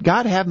 would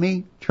God have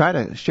me try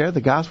to share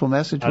the gospel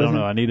message with him? I don't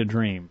know. I need a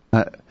dream.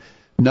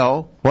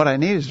 No, what I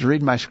need is to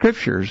read my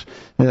Scriptures.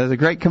 The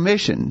Great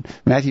Commission,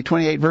 Matthew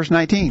 28, verse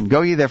 19.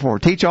 Go ye therefore,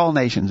 teach all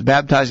nations,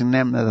 baptizing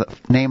them in the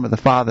name of the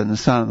Father and the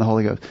Son and the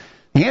Holy Ghost.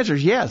 The answer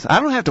is yes.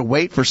 I don't have to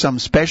wait for some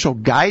special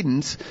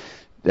guidance,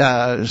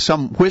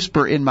 some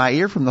whisper in my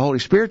ear from the Holy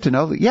Spirit to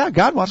know that,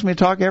 God wants me to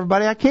talk to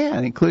everybody I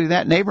can, including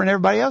that neighbor and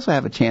everybody else I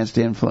have a chance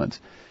to influence.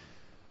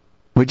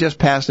 We just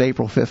passed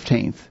April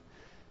 15th,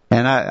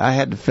 and I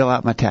had to fill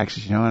out my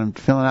taxes, and I'm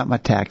filling out my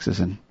taxes,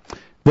 and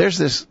there's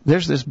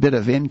this bit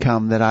of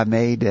income that I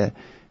made,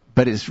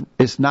 but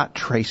it's not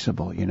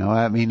traceable,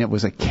 I mean, it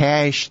was a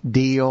cash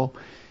deal.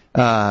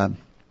 I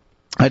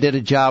did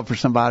a job for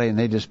somebody, and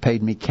they just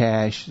paid me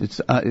cash.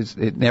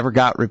 It never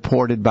got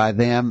reported by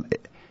them,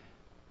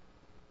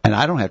 and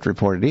I don't have to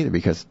report it either,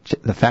 because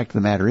the fact of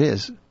the matter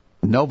is,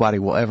 nobody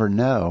will ever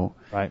know.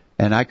 Right.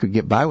 And I could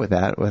get by with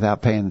that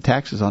without paying the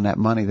taxes on that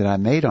money that I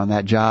made on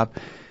that job.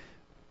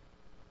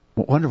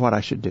 Wonder what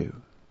I should do.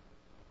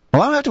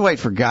 Well, I don't have to wait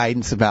for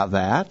guidance about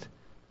that.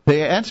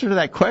 The answer to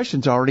that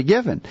question is already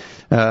given.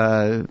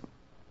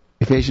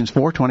 Ephesians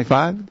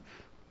 4:25.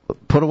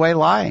 Put away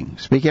lying.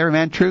 Speak every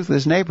man truth with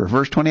his neighbor.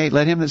 Verse 28.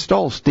 Let him that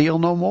stole steal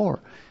no more.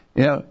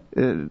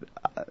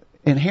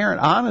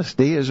 inherent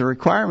honesty is a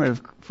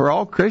requirement for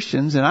all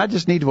Christians, and I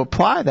just need to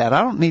apply that.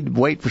 I don't need to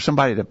wait for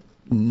somebody to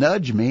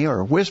nudge me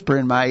or whisper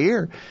in my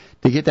ear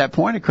to get that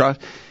point across.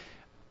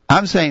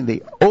 I'm saying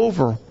the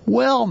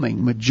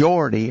overwhelming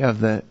majority of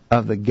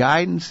the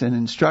guidance and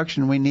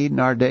instruction we need in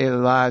our daily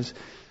lives,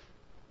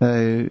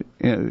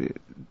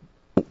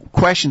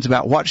 questions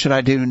about what should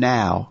I do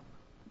now,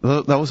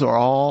 those are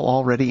all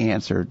already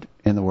answered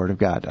in the Word of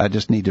God. I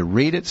just need to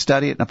read it,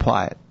 study it, and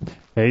apply it.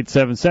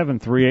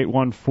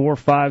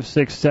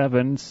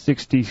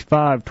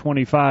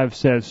 877-381-4567-6525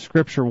 says,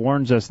 Scripture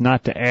warns us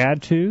not to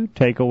add to,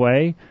 take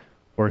away,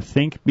 or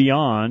think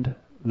beyond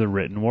the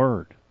written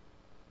Word.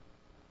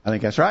 I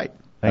think that's right.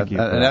 Thank you.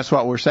 And that's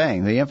what we're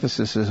saying. The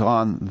emphasis is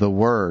on the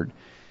Word.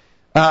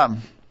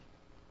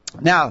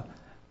 Now,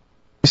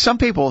 some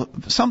people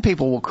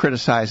will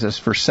criticize us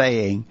for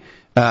saying,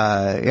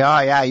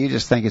 you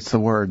just think it's the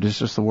Word. It's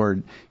just the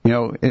Word.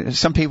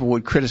 Some people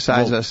would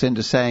criticize us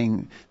into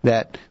saying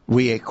that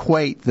we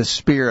equate the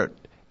Spirit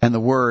and the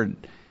Word.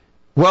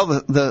 Well,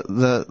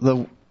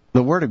 the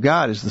Word of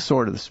God is the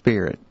sword of the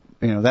Spirit.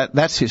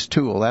 That's His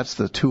tool. That's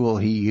the tool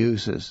He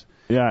uses.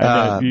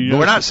 But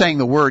we're not saying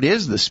the Word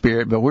is the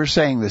Spirit, but we're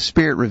saying the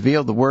Spirit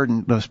revealed the Word,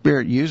 and the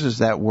Spirit uses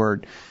that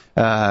Word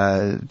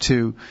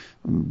to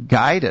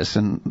guide us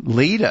and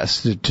lead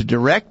us, to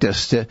direct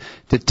us, to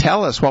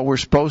tell us what we're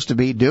supposed to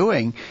be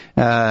doing.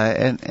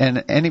 And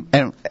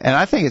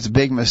I think it's a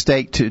big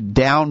mistake to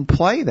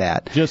downplay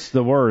that. Just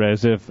the Word,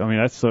 as if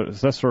that's sort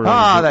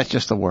of that's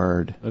just the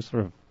Word. That's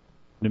sort of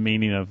the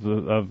meaning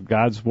of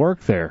God's work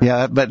there.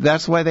 Yeah, but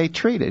that's the way they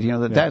treat it.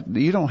 That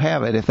you don't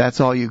have it. If that's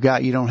all you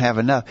got, you don't have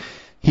enough.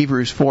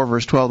 Hebrews 4,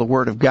 verse 12, the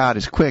Word of God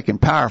is quick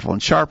and powerful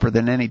and sharper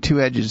than any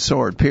two-edged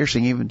sword,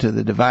 piercing even to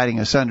the dividing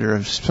asunder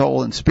of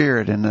soul and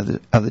spirit and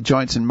of the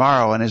joints and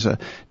marrow, and is a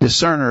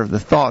discerner of the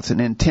thoughts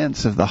and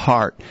intents of the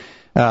heart.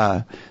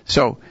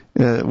 So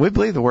we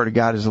believe the Word of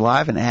God is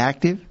alive and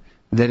active,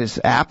 that it's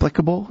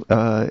applicable.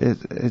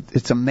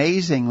 It's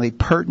amazingly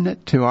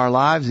pertinent to our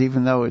lives,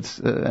 even though it's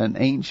an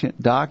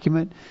ancient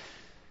document.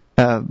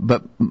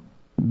 But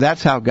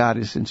that's how God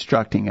is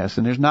instructing us,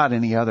 and there's not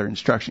any other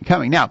instruction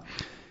coming. Now,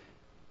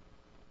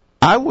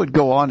 I would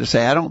go on to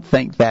say I don't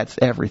think that's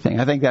everything.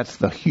 I think that's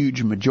the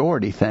huge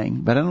majority thing,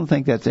 but I don't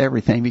think that's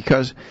everything,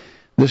 because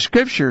the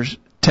Scriptures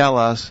tell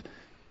us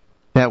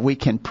that we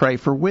can pray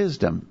for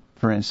wisdom.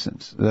 For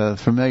instance, the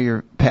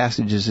familiar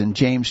passages in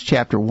James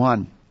chapter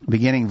 1,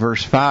 beginning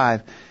verse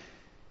 5,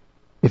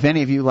 if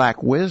any of you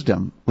lack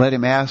wisdom, let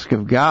him ask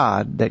of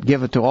God, that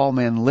giveth to all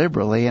men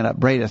liberally, and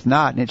upbraideth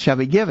not, and it shall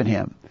be given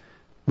him.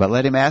 But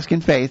let him ask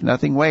in faith,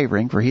 nothing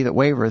wavering, for he that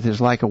wavereth is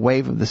like a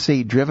wave of the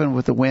sea, driven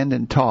with the wind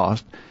and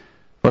tossed.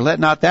 For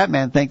let not that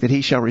man think that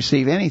he shall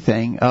receive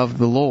anything of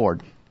the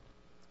Lord.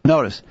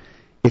 Notice,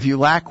 if you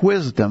lack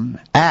wisdom,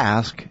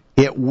 ask,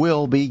 it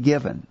will be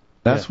given.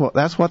 That's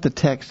what the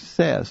text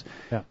says.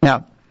 Yeah.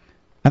 Now,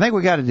 I think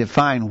we got to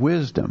define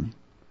wisdom.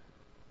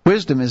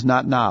 Wisdom is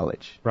not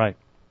knowledge. Right.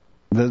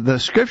 The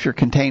Scripture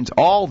contains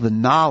all the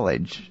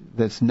knowledge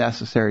that's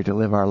necessary to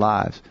live our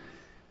lives.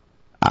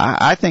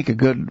 I think a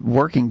good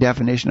working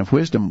definition of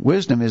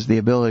wisdom is the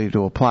ability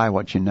to apply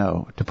what you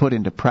know, to put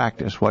into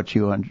practice what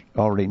you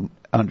already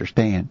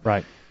understand.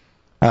 Right.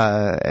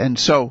 And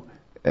so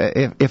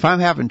if I'm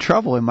having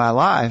trouble in my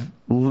life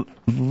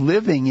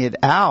living it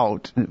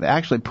out,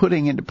 actually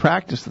putting into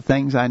practice the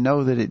things I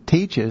know that it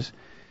teaches,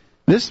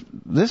 this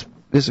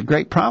is a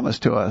great promise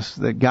to us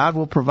that God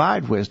will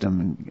provide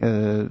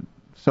wisdom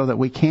so that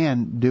we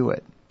can do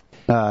it.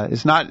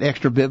 It's not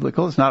extra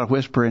biblical. It's not a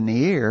whisper in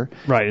the ear.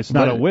 Right. It's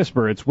not a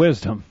whisper. It's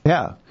wisdom.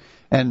 Yeah.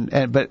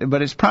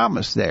 But it's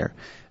promised there.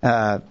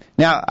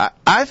 Now,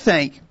 I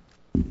think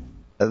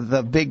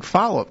the big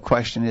follow-up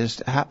question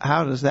is,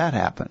 how does that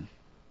happen?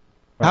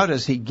 Right. How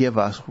does He give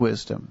us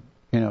wisdom?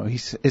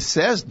 It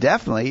says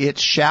definitely it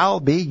shall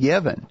be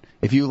given.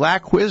 If you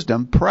lack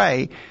wisdom,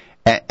 pray,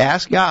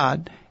 ask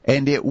God,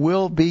 and it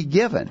will be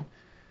given.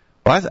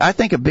 Well, I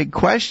think a big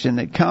question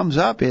that comes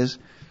up is,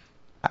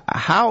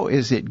 how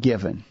is it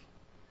given?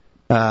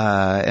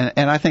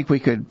 And I think we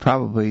could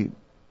probably,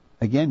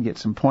 again, get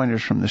some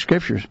pointers from the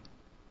Scriptures.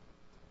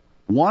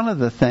 One of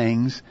the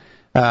things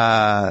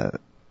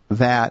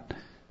that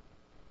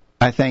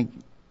I think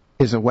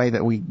is a way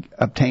that we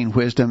obtain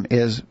wisdom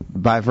is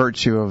by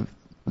virtue of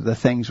the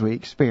things we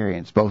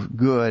experience, both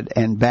good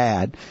and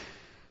bad.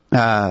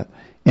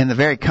 In the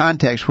very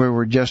context where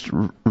we're just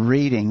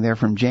reading there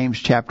from James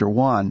chapter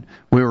 1,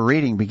 we were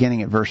reading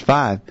beginning at verse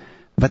 5,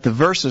 but the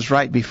verses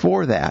right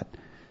before that,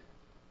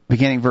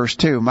 beginning verse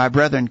 2, my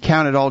brethren,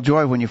 count it all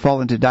joy when you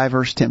fall into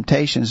diverse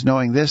temptations,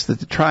 knowing this, that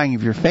the trying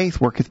of your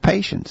faith worketh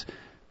patience.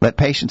 Let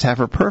patience have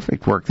her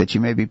perfect work, that you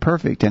may be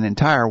perfect and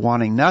entire,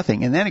 wanting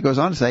nothing. And then it goes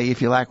on to say,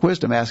 if you lack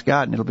wisdom, ask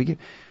God, and it'll be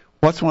given.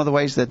 What's one of the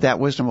ways that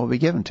wisdom will be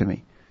given to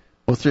me?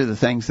 Well, through the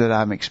things that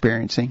I'm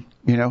experiencing,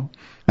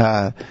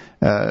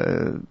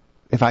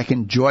 if I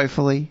can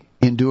joyfully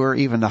endure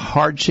even the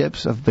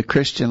hardships of the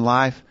Christian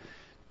life,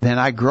 then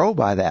I grow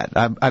by that.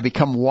 I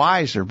become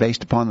wiser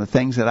based upon the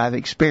things that I've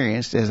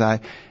experienced as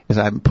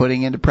I'm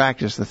putting into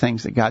practice the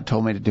things that God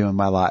told me to do in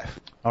my life.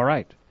 All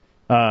right.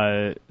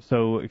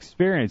 So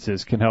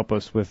experiences can help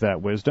us with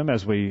that wisdom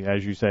as we,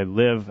 as you say,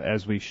 live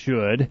as we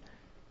should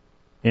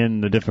in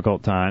the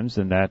difficult times,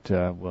 and that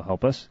will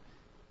help us.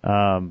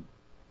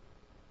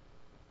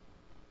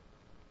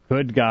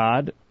 Could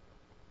God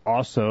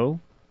also,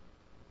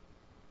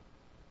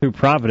 through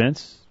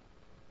providence,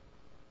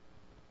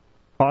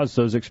 cause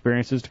those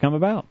experiences to come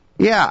about?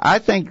 Yeah, I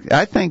think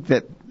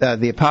that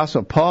the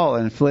Apostle Paul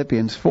in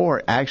Philippians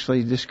 4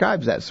 actually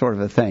describes that sort of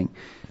a thing.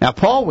 Now,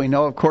 Paul, we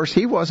know, of course,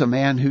 he was a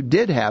man who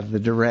did have the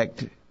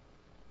direct,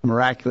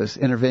 miraculous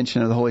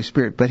intervention of the Holy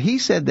Spirit, but he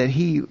said that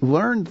he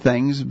learned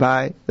things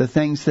by the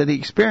things that he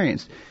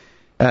experienced.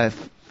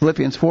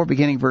 Philippians 4,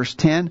 beginning verse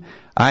 10,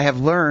 I have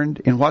learned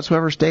in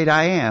whatsoever state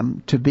I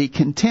am to be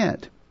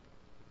content.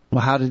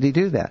 Well, how did he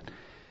do that?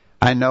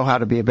 I know how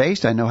to be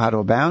abased, I know how to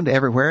abound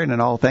everywhere and in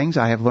all things.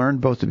 I have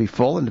learned both to be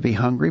full and to be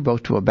hungry,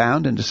 both to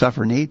abound and to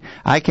suffer need.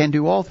 I can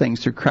do all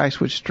things through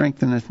Christ which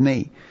strengtheneth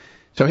me.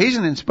 So he's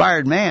an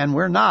inspired man,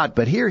 we're not,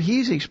 but here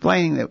he's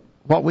explaining that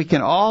what we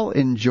can all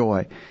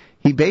enjoy.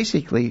 He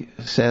basically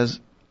says,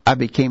 I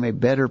became a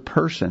better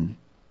person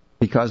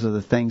because of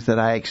the things that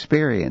I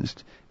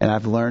experienced, and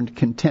I've learned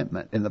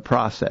contentment in the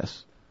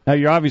process. Now,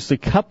 you're obviously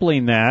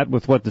coupling that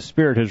with what the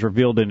Spirit has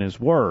revealed in His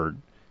Word.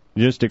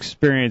 Just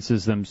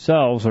experiences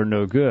themselves are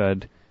no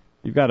good.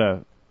 You've got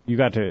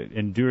to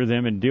endure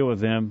them and deal with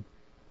them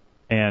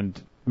and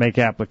make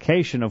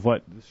application of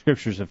what the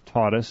Scriptures have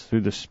taught us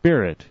through the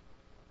Spirit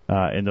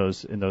in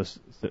those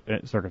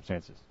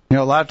circumstances. You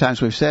know, a lot of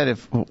times we've said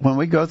when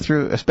we go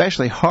through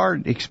especially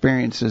hard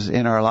experiences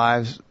in our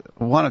lives,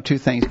 one of two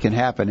things can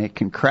happen. It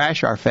can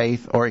crash our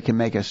faith or it can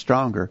make us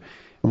stronger.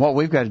 And what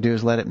we've got to do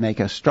is let it make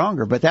us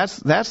stronger. But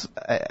that's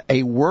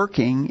a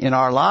working in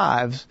our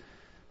lives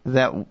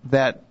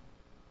that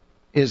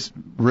is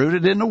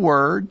rooted in the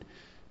Word,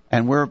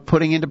 and we're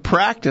putting into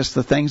practice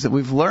the things that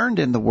we've learned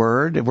in the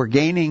Word, and we're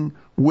gaining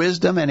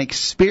wisdom and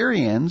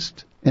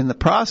experienced in the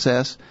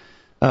process,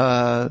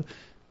 but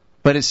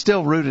it's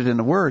still rooted in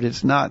the Word.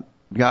 It's not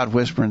God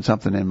whispering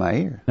something in my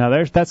ear.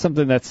 Now, that's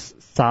something that's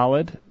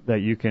solid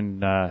that you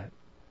can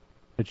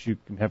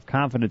have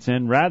confidence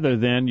in, rather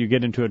than you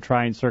get into a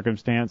trying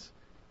circumstance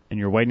and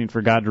you're waiting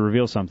for God to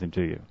reveal something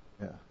to you.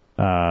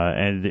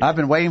 And I've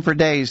been waiting for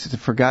days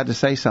for God to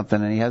say something,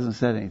 and He hasn't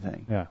said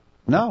anything. Yeah.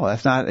 No,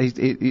 that's not.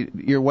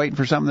 You're waiting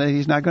for something that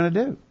He's not going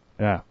to do.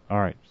 Yeah. All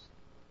right.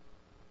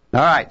 All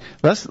right.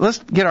 Let's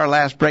get our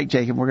last break,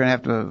 Jacob. We're going to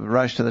have to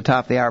rush to the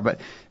top of the hour. But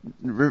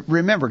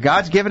remember,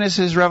 God's given us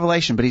His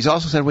revelation, but He's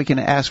also said we can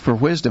ask for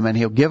wisdom, and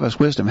He'll give us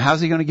wisdom.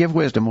 How's He going to give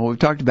wisdom? Well, we've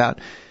talked about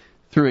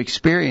through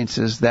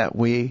experiences that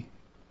we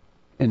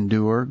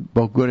endure,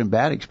 both good and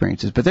bad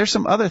experiences. But there's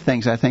some other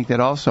things I think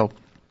that also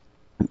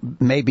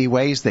may be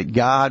ways that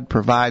God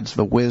provides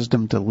the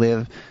wisdom to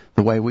live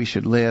the way we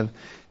should live.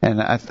 And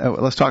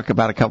let's talk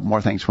about a couple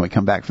more things when we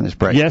come back from this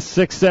break. Yes,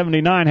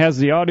 679 has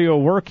the audio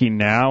working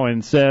now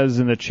and says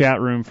in the chat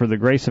room, for the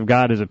grace of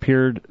God has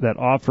appeared that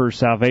offers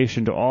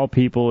salvation to all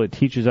people. It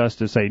teaches us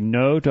to say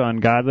no to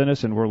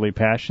ungodliness and worldly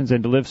passions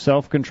and to live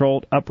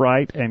self-controlled,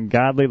 upright, and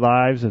godly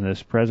lives in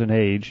this present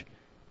age,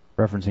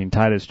 referencing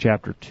Titus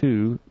chapter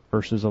 2,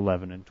 verses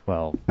 11 and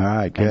 12. All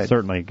right, good. And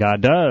certainly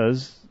God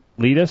does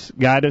lead us,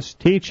 guide us,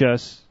 teach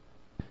us,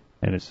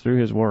 and it's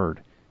through His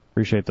Word.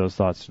 Appreciate those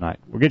thoughts tonight.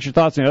 We'll get your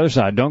thoughts on the other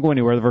side. Don't go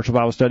anywhere. The Virtual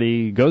Bible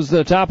Study goes to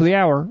the top of the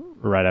hour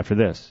right after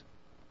this.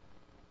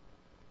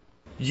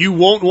 You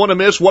won't want to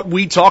miss what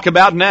we talk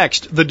about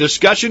next. The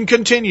discussion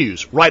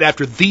continues right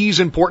after these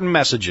important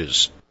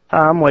messages.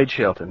 Hi, I'm Wade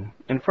Shelton.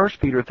 In 1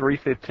 Peter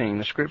 3:15,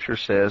 the Scripture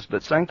says,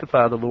 But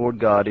sanctify the Lord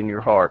God in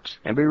your hearts,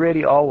 and be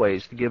ready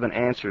always to give an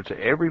answer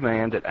to every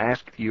man that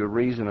asketh you a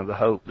reason of the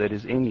hope that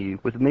is in you,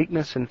 with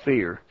meekness and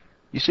fear.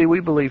 You see, we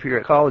believe here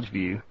at College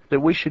View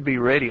that we should be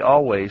ready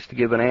always to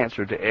give an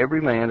answer to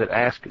every man that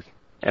asketh.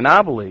 And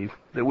I believe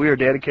that we are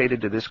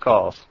dedicated to this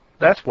cause.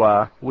 That's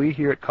why we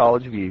here at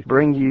College View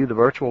bring you the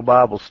virtual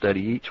Bible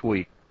study each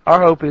week.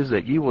 Our hope is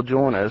that you will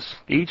join us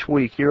each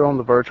week here on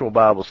the virtual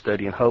Bible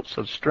study in hopes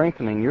of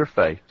strengthening your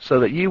faith, so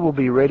that you will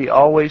be ready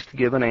always to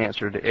give an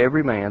answer to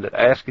every man that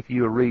asketh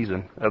you a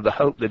reason of the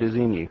hope that is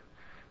in you.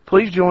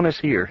 Please join us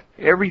here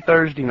every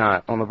Thursday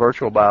night on the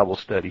virtual Bible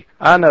study.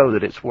 I know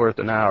that it's worth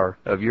an hour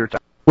of your time.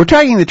 We're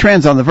tracking the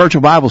trends on the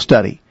virtual Bible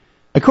study.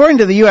 According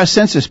to the U.S.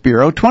 Census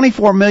Bureau,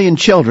 24 million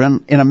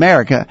children in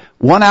America,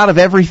 1 out of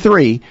every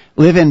 3,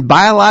 live in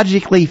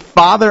biologically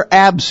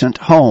father-absent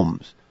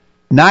homes.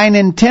 9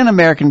 in 10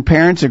 American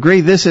parents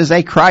agree this is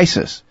a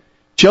crisis.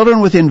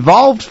 Children with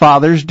involved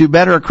fathers do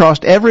better across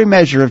every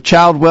measure of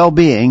child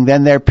well-being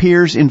than their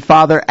peers in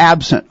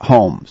father-absent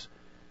homes.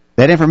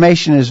 That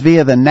information is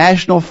via the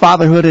National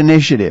Fatherhood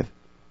Initiative.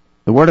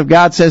 The Word of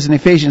God says in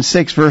Ephesians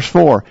 6, verse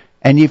 4,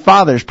 And ye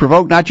fathers,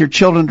 provoke not your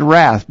children to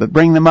wrath, but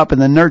bring them up in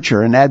the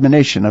nurture and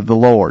admonition of the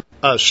Lord.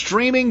 A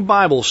streaming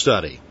Bible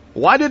study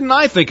Why didn't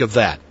I think of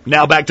that?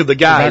 Now back to the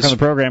Back guys. on the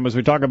program as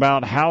we talk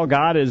about how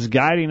God is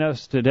guiding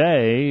us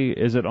today.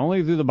 Is it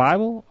only through the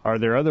Bible? Are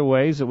there other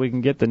ways that we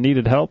can get the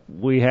needed help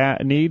we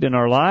need in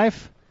our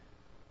life?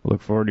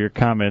 Look forward to your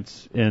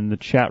comments in the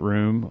chat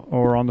room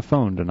or on the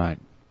phone tonight.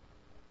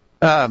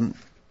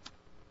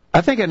 I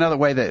think another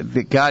way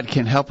that God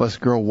can help us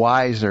grow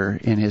wiser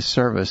in His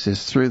service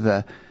is through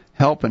the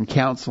help and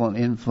counsel and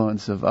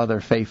influence of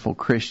other faithful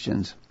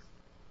Christians.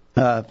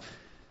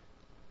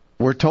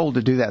 We're told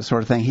to do that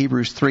sort of thing.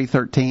 Hebrews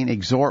 3:13,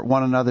 exhort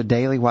one another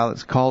daily while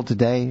it's called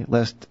today,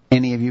 lest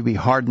any of you be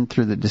hardened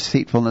through the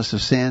deceitfulness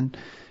of sin.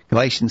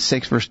 Galatians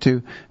 6 verse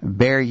 2,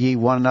 bear ye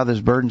one another's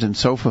burdens and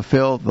so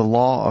fulfill the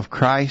law of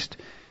Christ.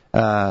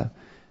 And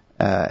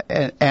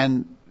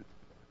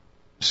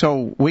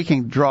so we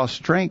can draw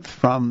strength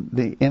from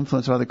the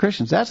influence of other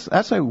Christians.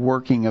 That's a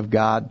working of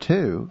God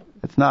too.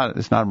 It's not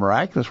a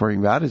miraculous working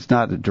of God. It's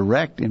not a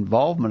direct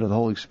involvement of the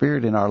Holy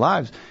Spirit in our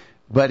lives,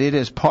 but it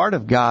is part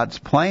of God's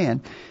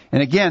plan.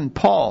 And again,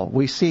 Paul,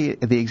 we see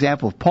the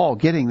example of Paul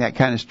getting that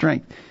kind of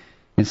strength.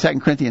 In 2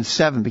 Corinthians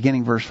 7,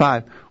 beginning verse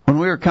 5, when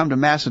we were come to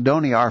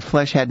Macedonia, our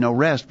flesh had no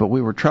rest, but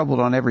we were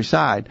troubled on every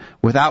side.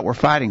 Without were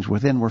fightings,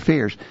 within were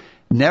fears.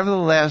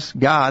 Nevertheless,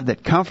 God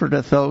that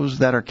comforteth those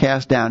that are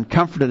cast down,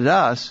 comforted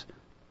us,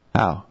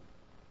 how?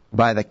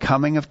 By the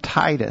coming of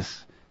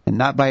Titus, and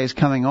not by his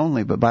coming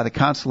only, but by the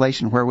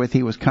consolation wherewith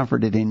he was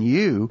comforted in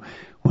you,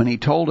 when he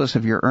told us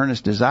of your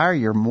earnest desire,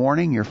 your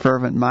mourning, your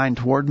fervent mind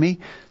toward me,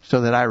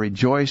 so that I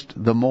rejoiced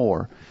the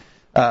more.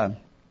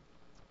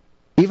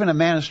 Even a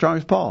man as strong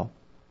as Paul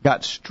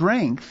got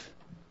strength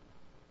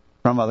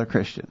from other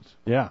Christians.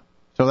 Yeah.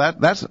 So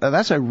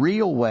that's a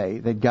real way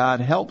that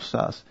God helps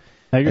us.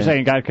 Now you're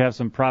saying God could have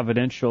some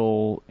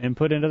providential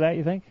input into that,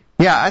 you think?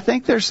 Yeah, I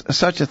think there's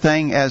such a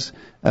thing as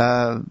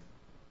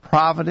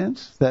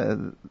providence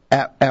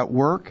at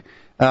work.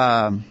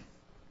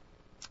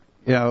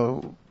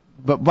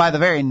 But by the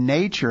very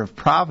nature of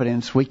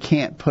providence, we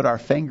can't put our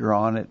finger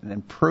on it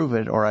and prove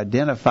it or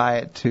identify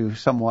it to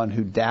someone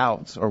who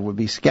doubts or would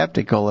be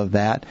skeptical of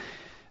that.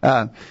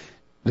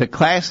 The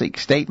classic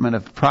statement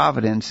of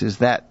providence is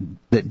that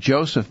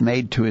Joseph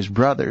made to his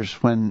brothers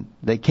when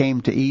they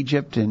came to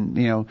Egypt,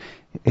 and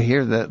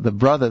here the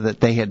brother that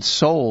they had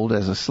sold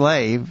as a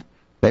slave,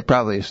 they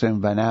probably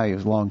assumed by now he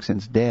was long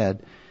since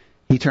dead.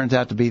 He turns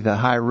out to be the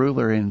high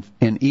ruler in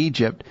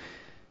Egypt,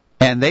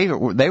 and they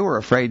were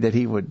afraid that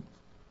he would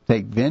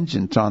take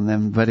vengeance on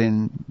them. But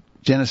in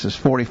Genesis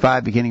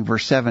 45, beginning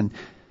verse 7,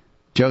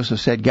 Joseph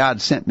said,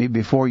 God sent me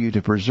before you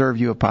to preserve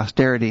you a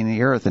posterity in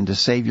the earth and to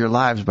save your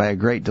lives by a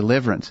great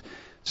deliverance.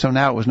 So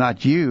now it was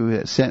not you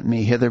that sent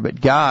me hither,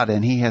 but God,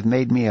 and he hath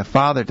made me a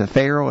father to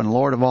Pharaoh and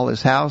lord of all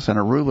his house and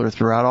a ruler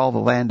throughout all the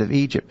land of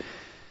Egypt.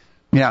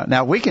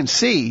 Now we can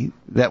see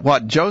that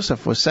what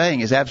Joseph was saying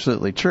is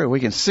absolutely true.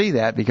 We can see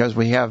that because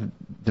we have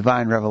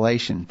divine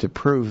revelation to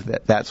prove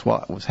that that's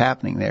what was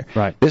happening there.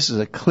 Right. This is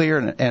a clear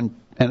and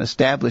an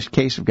established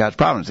case of God's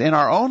providence. In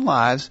our own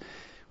lives,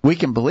 we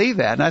can believe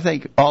that, and I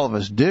think all of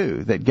us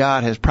do, that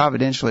God has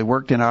providentially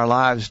worked in our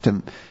lives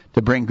to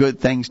bring good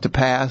things to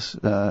pass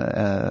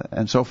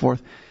and so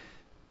forth.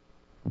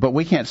 But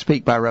we can't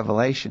speak by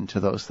revelation to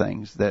those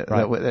things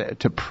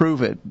to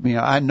prove it.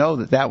 I know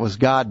that was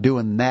God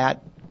doing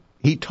that.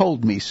 He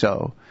told me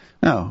so.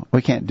 No,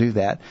 we can't do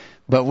that.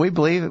 But we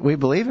believe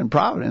in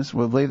providence.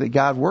 We believe that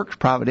God works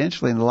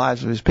providentially in the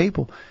lives of His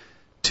people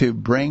to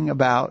bring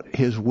about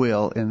His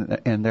will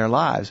in their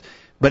lives.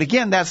 But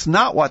again, that's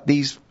not what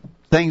these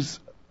things,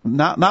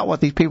 not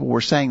what these people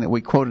were saying that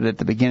we quoted at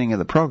the beginning of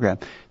the program.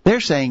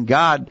 They're saying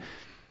God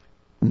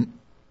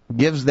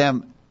gives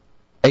them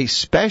a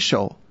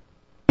special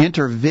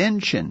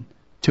intervention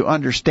to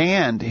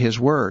understand His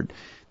Word.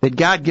 That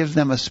God gives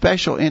them a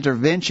special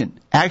intervention,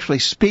 actually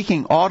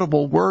speaking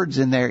audible words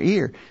in their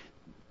ear.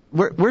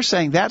 We're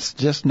saying that's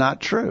just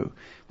not true.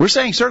 We're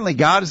saying certainly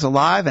God is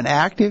alive and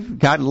active.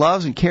 God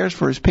loves and cares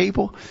for His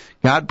people.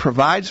 God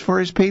provides for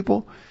His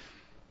people.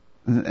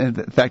 In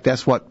fact,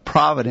 that's what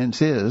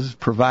providence is,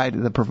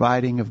 the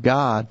providing of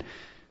God.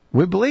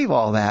 We believe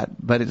all that,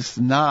 but it's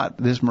not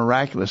this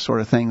miraculous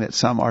sort of thing that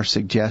some are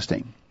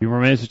suggesting. A few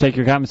more minutes to take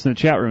your comments in the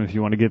chat room if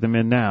you want to get them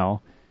in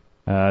now.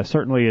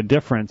 Certainly a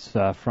difference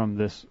from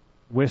this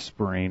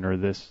whispering or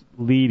this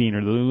leading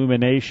or the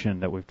illumination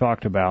that we've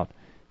talked about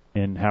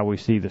in how we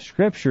see the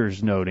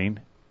Scriptures noting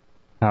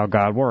how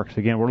God works.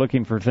 Again, we're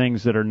looking for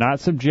things that are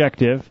not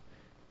subjective,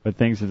 but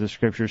things that the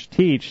Scriptures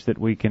teach that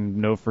we can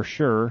know for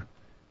sure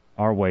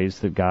are ways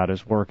that God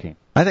is working.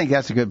 I think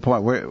that's a good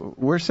point.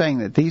 We're saying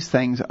that these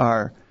things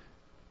are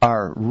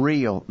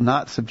real,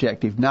 not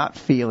subjective, not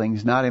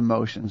feelings, not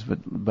emotions,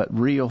 but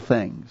real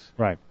things.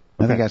 Right.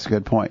 Okay. I think that's a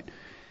good point.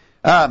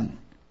 A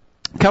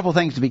couple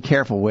things to be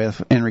careful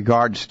with in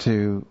regards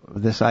to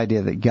this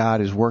idea that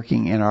God is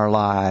working in our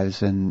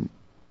lives and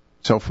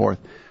so forth.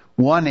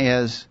 One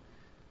is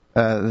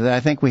that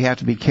I think we have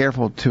to be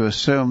careful to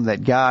assume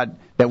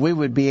that we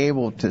would be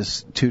able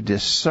to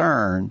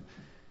discern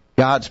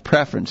God's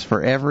preference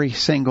for every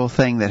single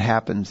thing that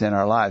happens in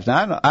our lives.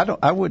 Now,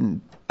 I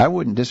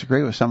wouldn't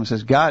disagree with someone who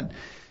says God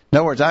In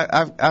other words,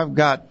 I've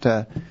got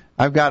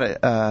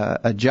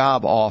a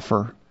job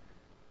offer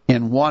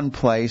in one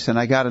place, and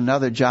I got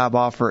another job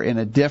offer in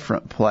a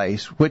different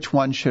place. Which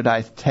one should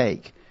I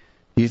take?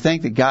 Do you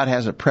think that God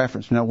has a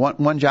preference? You know,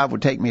 one job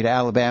would take me to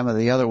Alabama,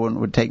 the other one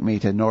would take me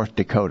to North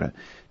Dakota.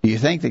 Do you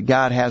think that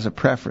God has a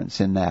preference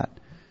in that?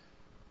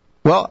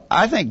 Well,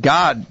 I think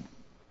God,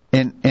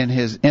 in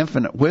His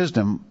infinite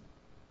wisdom,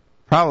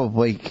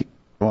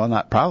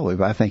 not probably,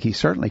 but I think He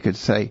certainly could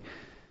say,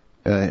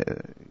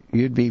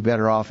 you'd be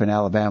better off in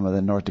Alabama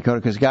than North Dakota,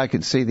 because God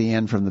could see the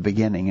end from the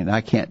beginning, and I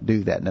can't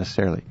do that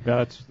necessarily.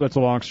 Yeah, that's a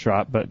long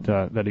shot, but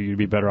that you'd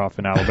be better off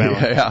in Alabama.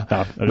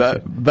 Yeah.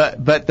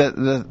 But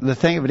the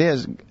thing of it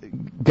is,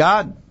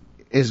 God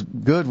is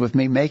good with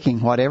me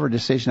making whatever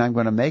decision I'm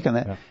going to make on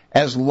that,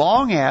 as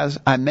long as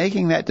I'm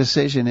making that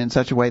decision in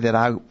such a way that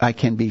I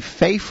can be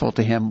faithful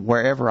to Him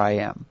wherever I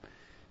am.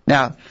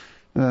 Now,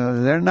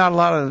 there are not a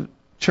lot of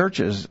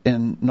churches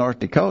in North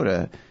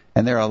Dakota,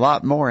 and there are a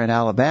lot more in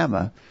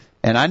Alabama,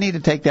 and I need to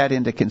take that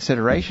into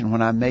consideration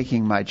when I'm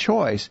making my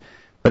choice.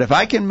 But if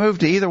I can move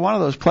to either one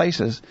of those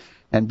places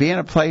and be in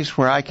a place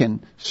where I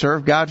can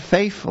serve God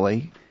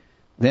faithfully,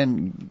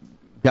 then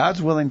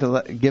God's willing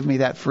to give me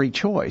that free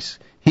choice.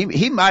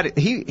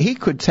 He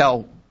could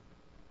tell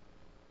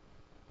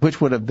which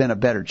would have been a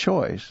better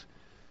choice,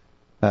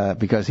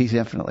 because He's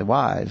infinitely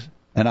wise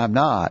and I'm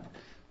not.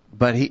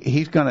 But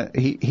he's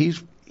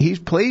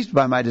pleased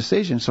by my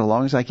decision so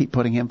long as I keep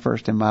putting Him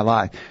first in my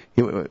life.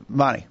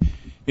 Monty.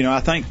 You know,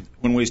 I think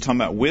when we was talking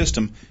about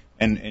wisdom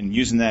and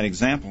using that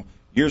example,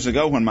 years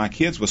ago when my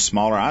kids was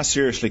smaller, I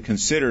seriously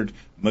considered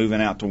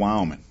moving out to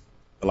Wyoming.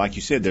 But like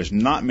you said, there's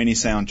not many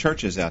sound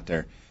churches out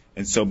there.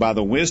 And so by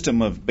the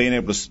wisdom of being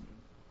able to,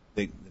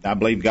 that I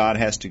believe God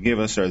has to give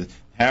us, or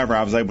however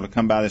I was able to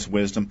come by this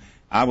wisdom,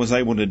 I was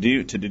able to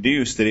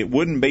deduce that it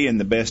wouldn't be in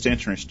the best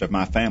interest of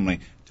my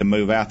family to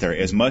move out there.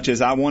 As much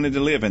as I wanted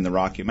to live in the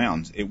Rocky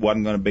Mountains, it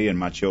wasn't going to be in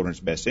my children's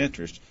best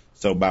interest.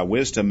 So by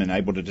wisdom and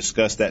able to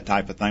discuss that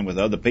type of thing with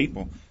other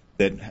people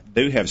that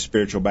do have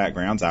spiritual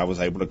backgrounds, I was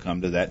able to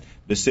come to that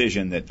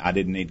decision that I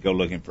didn't need to go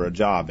looking for a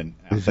job.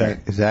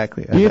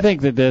 Exactly. Do you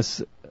think that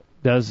this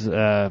does sort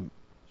of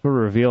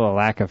reveal a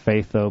lack of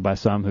faith, though, by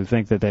some who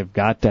think that they've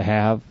got to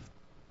have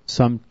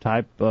some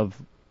type of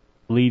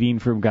leading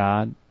from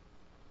God,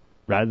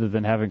 rather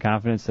than having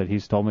confidence that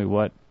He's told me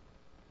what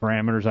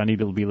parameters I need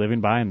to be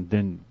living by, and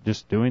then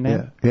just doing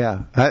that?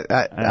 Yeah.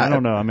 I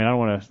don't know. I mean, I don't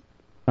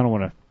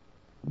want to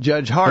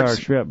judge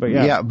hearts. But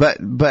yeah.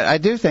 But I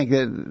do think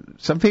that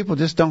some people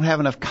just don't have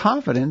enough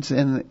confidence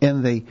in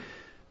the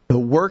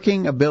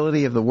working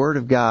ability of the Word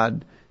of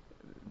God.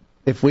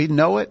 If we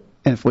know it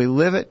and if we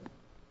live it,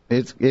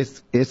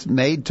 it's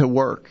made to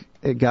work.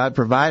 God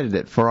provided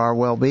it for our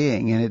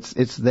well-being, and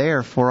it's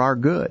there for our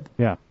good.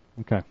 Yeah.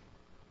 Okay.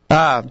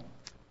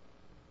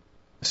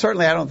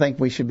 Certainly, I don't think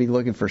we should be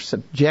looking for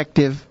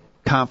subjective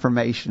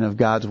confirmation of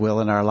God's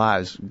will in our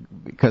lives,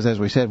 because, as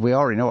we said, we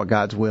already know what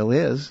God's will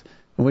is,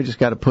 and we just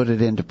got to put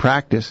it into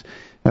practice.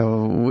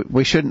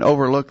 We shouldn't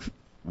overlook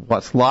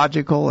what's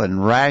logical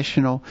and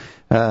rational.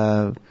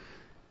 I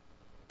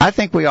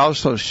think we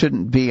also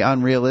shouldn't be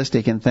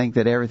unrealistic and think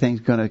that everything's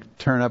going to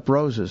turn up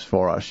roses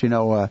for us.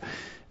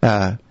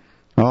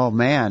 Oh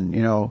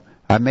man,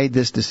 I made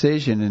this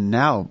decision and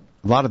now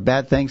a lot of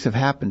bad things have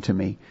happened to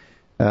me.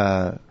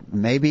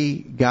 Maybe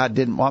God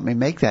didn't want me to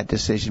make that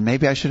decision.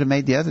 Maybe I should have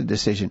made the other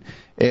decision.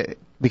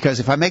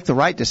 Because if I make the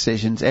right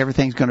decisions,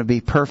 everything's going to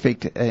be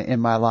perfect in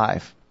my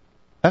life.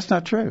 That's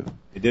not true.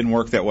 It didn't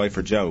work that way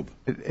for Job.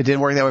 It didn't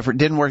work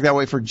that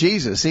way for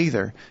Jesus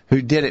either,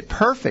 who did it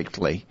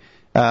perfectly.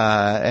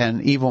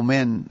 And evil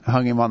men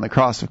hung Him on the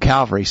cross of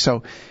Calvary.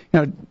 So,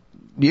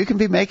 you can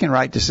be making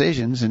right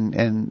decisions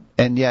and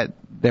yet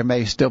there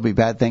may still be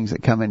bad things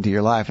that come into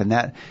your life, and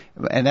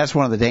that's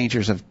one of the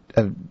dangers of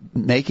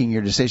making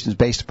your decisions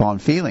based upon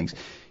feelings.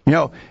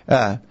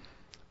 There's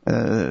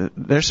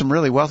some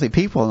really wealthy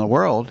people in the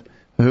world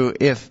who,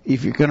 if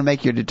you're going to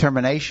make your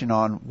determination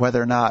on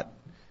whether or not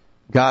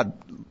God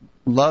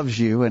loves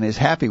you and is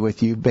happy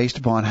with you based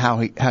upon how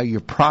you're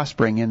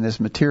prospering in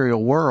this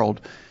material world,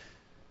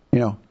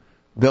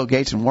 Bill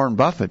Gates and Warren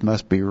Buffett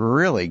must be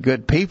really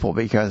good people,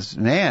 because,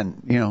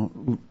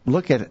 man,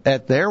 look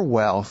at their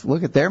wealth,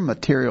 look at their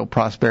material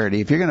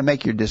prosperity. If you're going to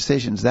make your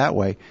decisions that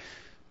way,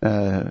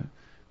 then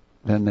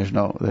there's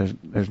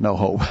no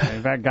hope.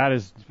 In fact, God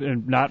has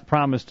not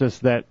promised us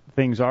that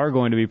things are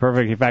going to be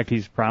perfect. In fact,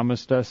 He's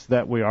promised us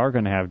that we are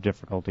going to have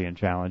difficulty and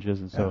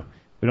challenges, and so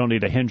we don't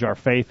need to hinge our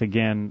faith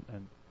again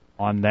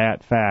on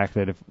that fact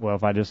that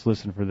if I just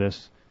listen for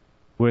this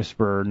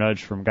whisper or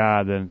nudge from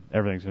God, then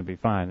everything's going to be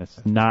fine.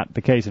 That's not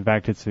the case. In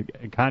fact, it's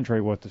contrary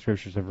to what the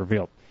Scriptures have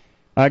revealed.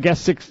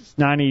 Guest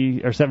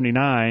 690 or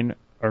 79,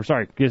 or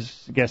sorry,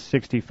 guest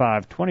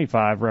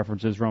 6525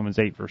 references Romans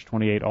 8 verse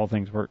 28. All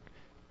things work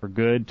for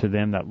good to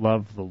them that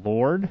love the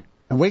Lord.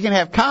 And we can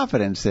have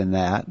confidence in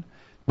that,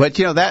 but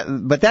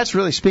that's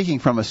really speaking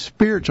from a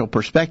spiritual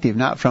perspective,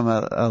 not from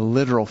a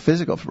literal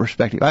physical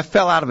perspective. I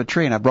fell out of a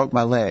tree and I broke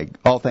my leg.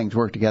 All things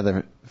work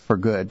together for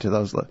good to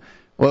those.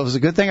 Well, it was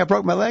a good thing I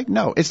broke my leg?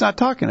 No, it's not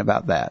talking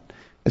about that.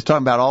 It's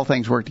talking about all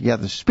things work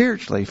together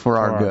spiritually for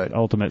our good.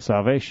 Ultimate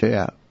salvation.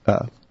 Yeah.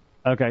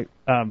 Okay.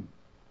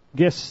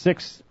 Guess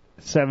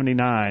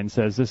 679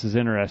 says, this is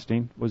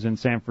interesting, was in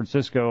San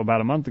Francisco about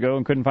a month ago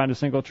and couldn't find a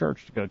single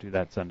church to go to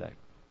that Sunday.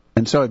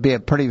 And so it'd be a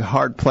pretty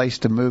hard place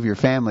to move your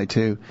family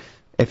to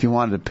if you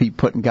wanted to be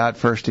putting God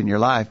first in your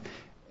life.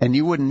 And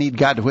you wouldn't need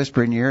God to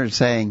whisper in your ear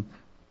saying,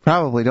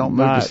 probably don't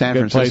move to San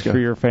Francisco. Not a good place for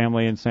your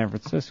family in San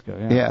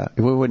Francisco. Yeah,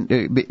 we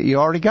wouldn't. You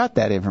already got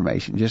that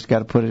information. You just got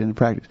to put it into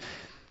practice.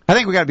 I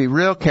think we got to be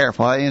real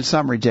careful. In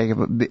summary,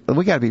 Jacob,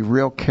 we got to be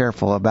real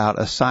careful about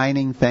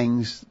assigning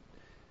things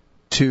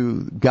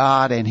to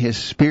God and His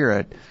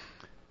Spirit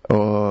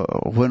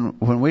when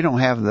we don't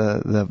have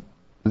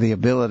the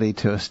ability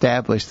to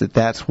establish that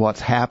that's what's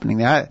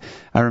happening. I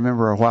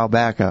remember a while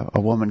back a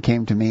woman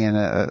came to me and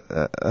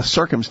a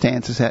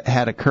circumstances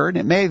had occurred.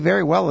 It may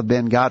very well have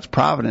been God's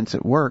providence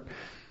at work,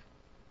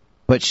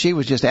 but she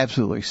was just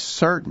absolutely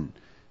certain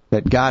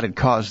that God had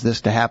caused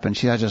this to happen.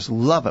 I just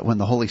love it when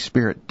the Holy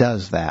Spirit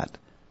does that.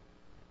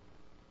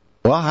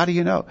 Well, how do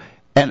you know?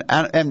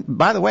 And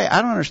by the way,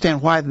 I don't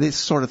understand why this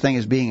sort of thing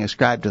is being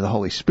ascribed to the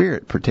Holy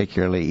Spirit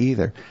particularly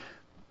either.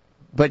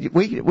 But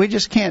we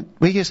just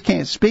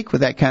can't speak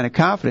with that kind of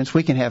confidence.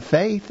 We can have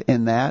faith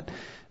in that.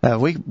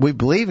 We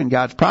believe in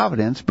God's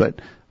providence,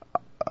 but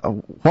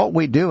what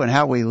we do and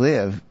how we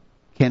live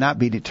cannot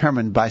be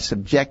determined by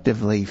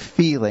subjectively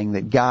feeling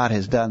that God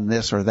has done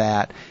this or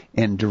that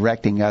in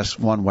directing us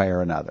one way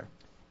or another.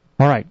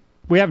 All right.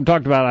 We haven't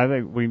talked about, I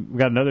think we've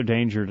got another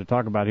danger to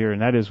talk about here,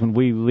 and that is when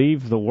we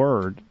leave the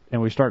Word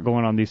and we start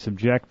going on these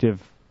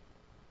subjective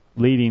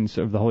leadings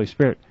of the Holy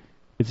Spirit,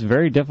 it's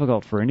very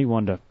difficult for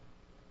anyone to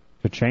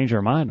change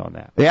our mind on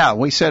that. Yeah,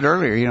 we said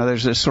earlier,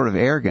 there's this sort of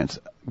arrogance.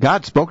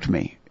 God spoke to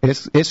me.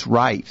 It's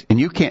right. And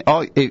you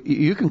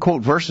can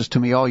quote verses to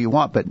me all you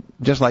want, but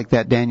just like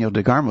that Daniel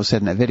DeGarmo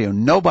said in that video,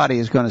 nobody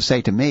is going to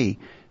say to me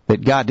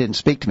that God didn't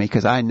speak to me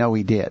because I know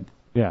He did.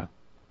 Yeah.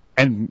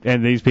 And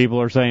these people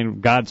are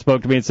saying God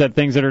spoke to me and said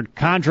things that are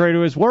contrary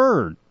to His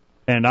Word.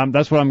 And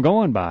that's what I'm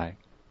going by.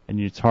 And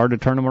it's hard to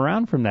turn them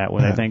around from that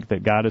when they think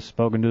that God has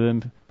spoken to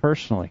them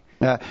personally.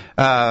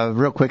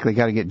 Real quickly,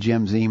 got to get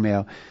Jim's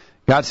email.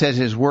 God says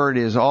His Word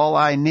is all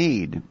I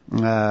need.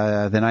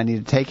 Then I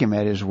need to take Him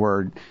at His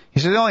Word. He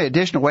says the only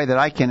additional way that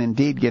I can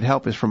indeed get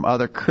help is from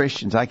other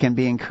Christians. I can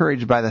be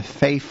encouraged by the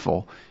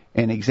faithful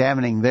in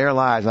examining their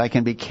lives. I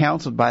can be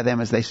counseled by them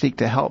as they seek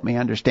to help me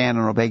understand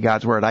and obey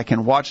God's Word. I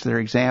can watch their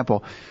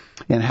example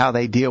in how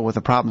they deal with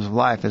the problems of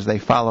life as they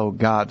follow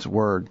God's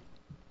Word.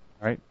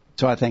 Right.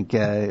 So I think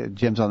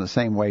Jim's on the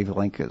same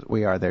wavelength as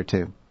we are there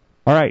too.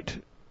 All right.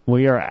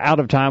 We are out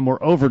of time.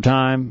 We're over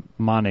time.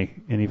 Monty,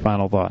 any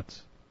final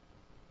thoughts?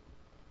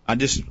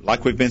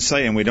 Like we've been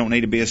saying, we don't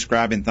need to be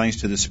ascribing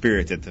things to the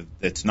Spirit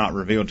that's not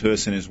revealed to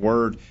us in His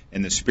Word.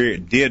 And the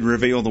Spirit did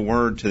reveal the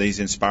Word to these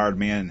inspired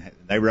men.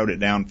 They wrote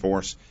it down for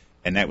us,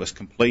 and that was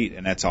complete,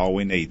 and that's all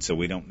we need. So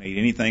we don't need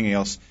anything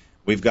else.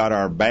 We've got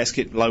our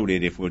basket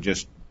loaded if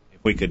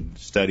we could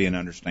study and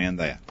understand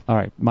that. All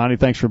right. Monty,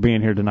 thanks for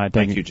being here tonight.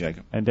 Thank you,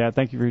 Jacob. And Dad,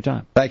 thank you for your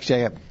time. Thanks,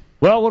 Jacob.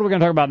 Well, what are we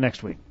going to talk about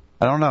next week?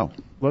 I don't know.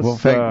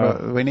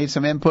 We need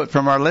some input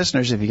from our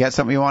listeners. If you got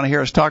something you want to hear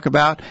us talk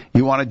about,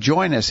 you want to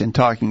join us in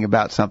talking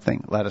about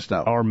something, let us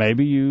know. Or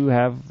maybe you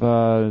have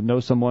know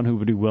someone who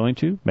would be willing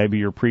to. Maybe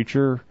your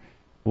preacher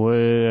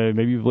would.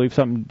 Maybe you believe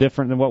something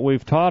different than what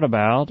we've taught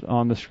about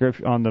on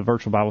the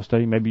virtual Bible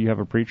study. Maybe you have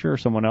a preacher or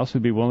someone else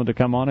who'd be willing to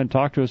come on and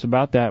talk to us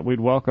about that. We'd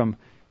welcome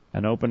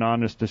an open,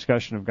 honest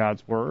discussion of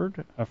God's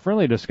Word, a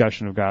friendly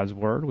discussion of God's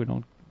Word. We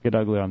don't get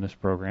ugly on this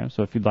program.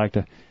 So if you'd like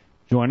to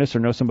join us or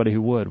know somebody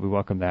who would, we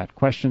welcome that.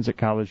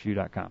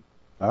 Questions@collegeview.com.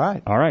 All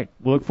right.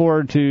 We look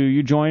forward to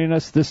you joining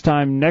us this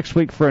time next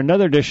week for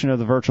another edition of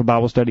the Virtual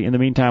Bible Study. In the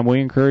meantime,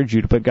 we encourage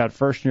you to put God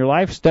first in your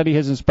life, study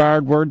His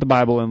inspired Word, the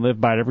Bible, and live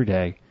by it every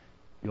day.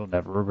 You'll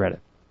never regret it.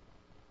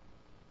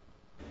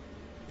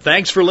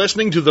 Thanks for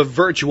listening to the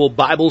Virtual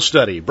Bible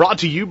Study, brought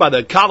to you by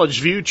the College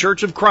View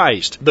Church of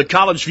Christ. The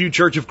College View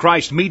Church of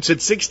Christ meets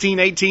at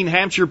 1618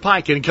 Hampshire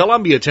Pike in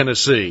Columbia,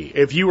 Tennessee.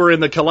 If you are in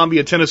the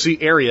Columbia, Tennessee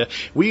area,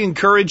 we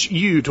encourage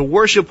you to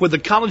worship with the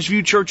College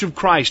View Church of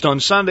Christ on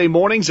Sunday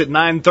mornings at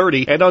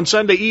 9:30 and on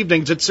Sunday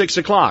evenings at 6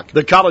 o'clock.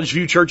 The College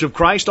View Church of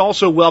Christ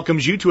also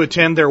welcomes you to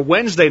attend their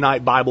Wednesday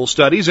night Bible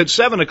studies at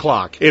 7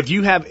 o'clock. If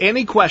you have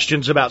any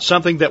questions about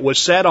something that was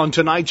said on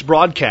tonight's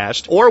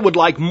broadcast or would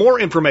like more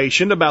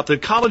information about the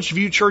College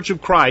View Church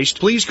of Christ,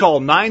 please call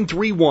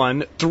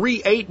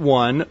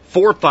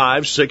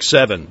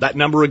 931-381-4567. That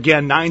number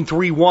again,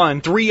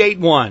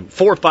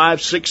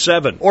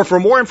 931-381-4567. Or for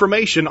more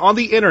information on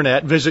the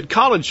internet, visit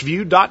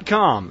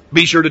collegeview.com.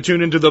 Be sure to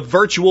tune into the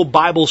Virtual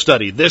Bible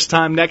Study this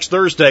time next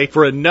Thursday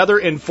for another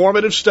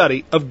informative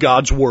study of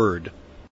God's Word.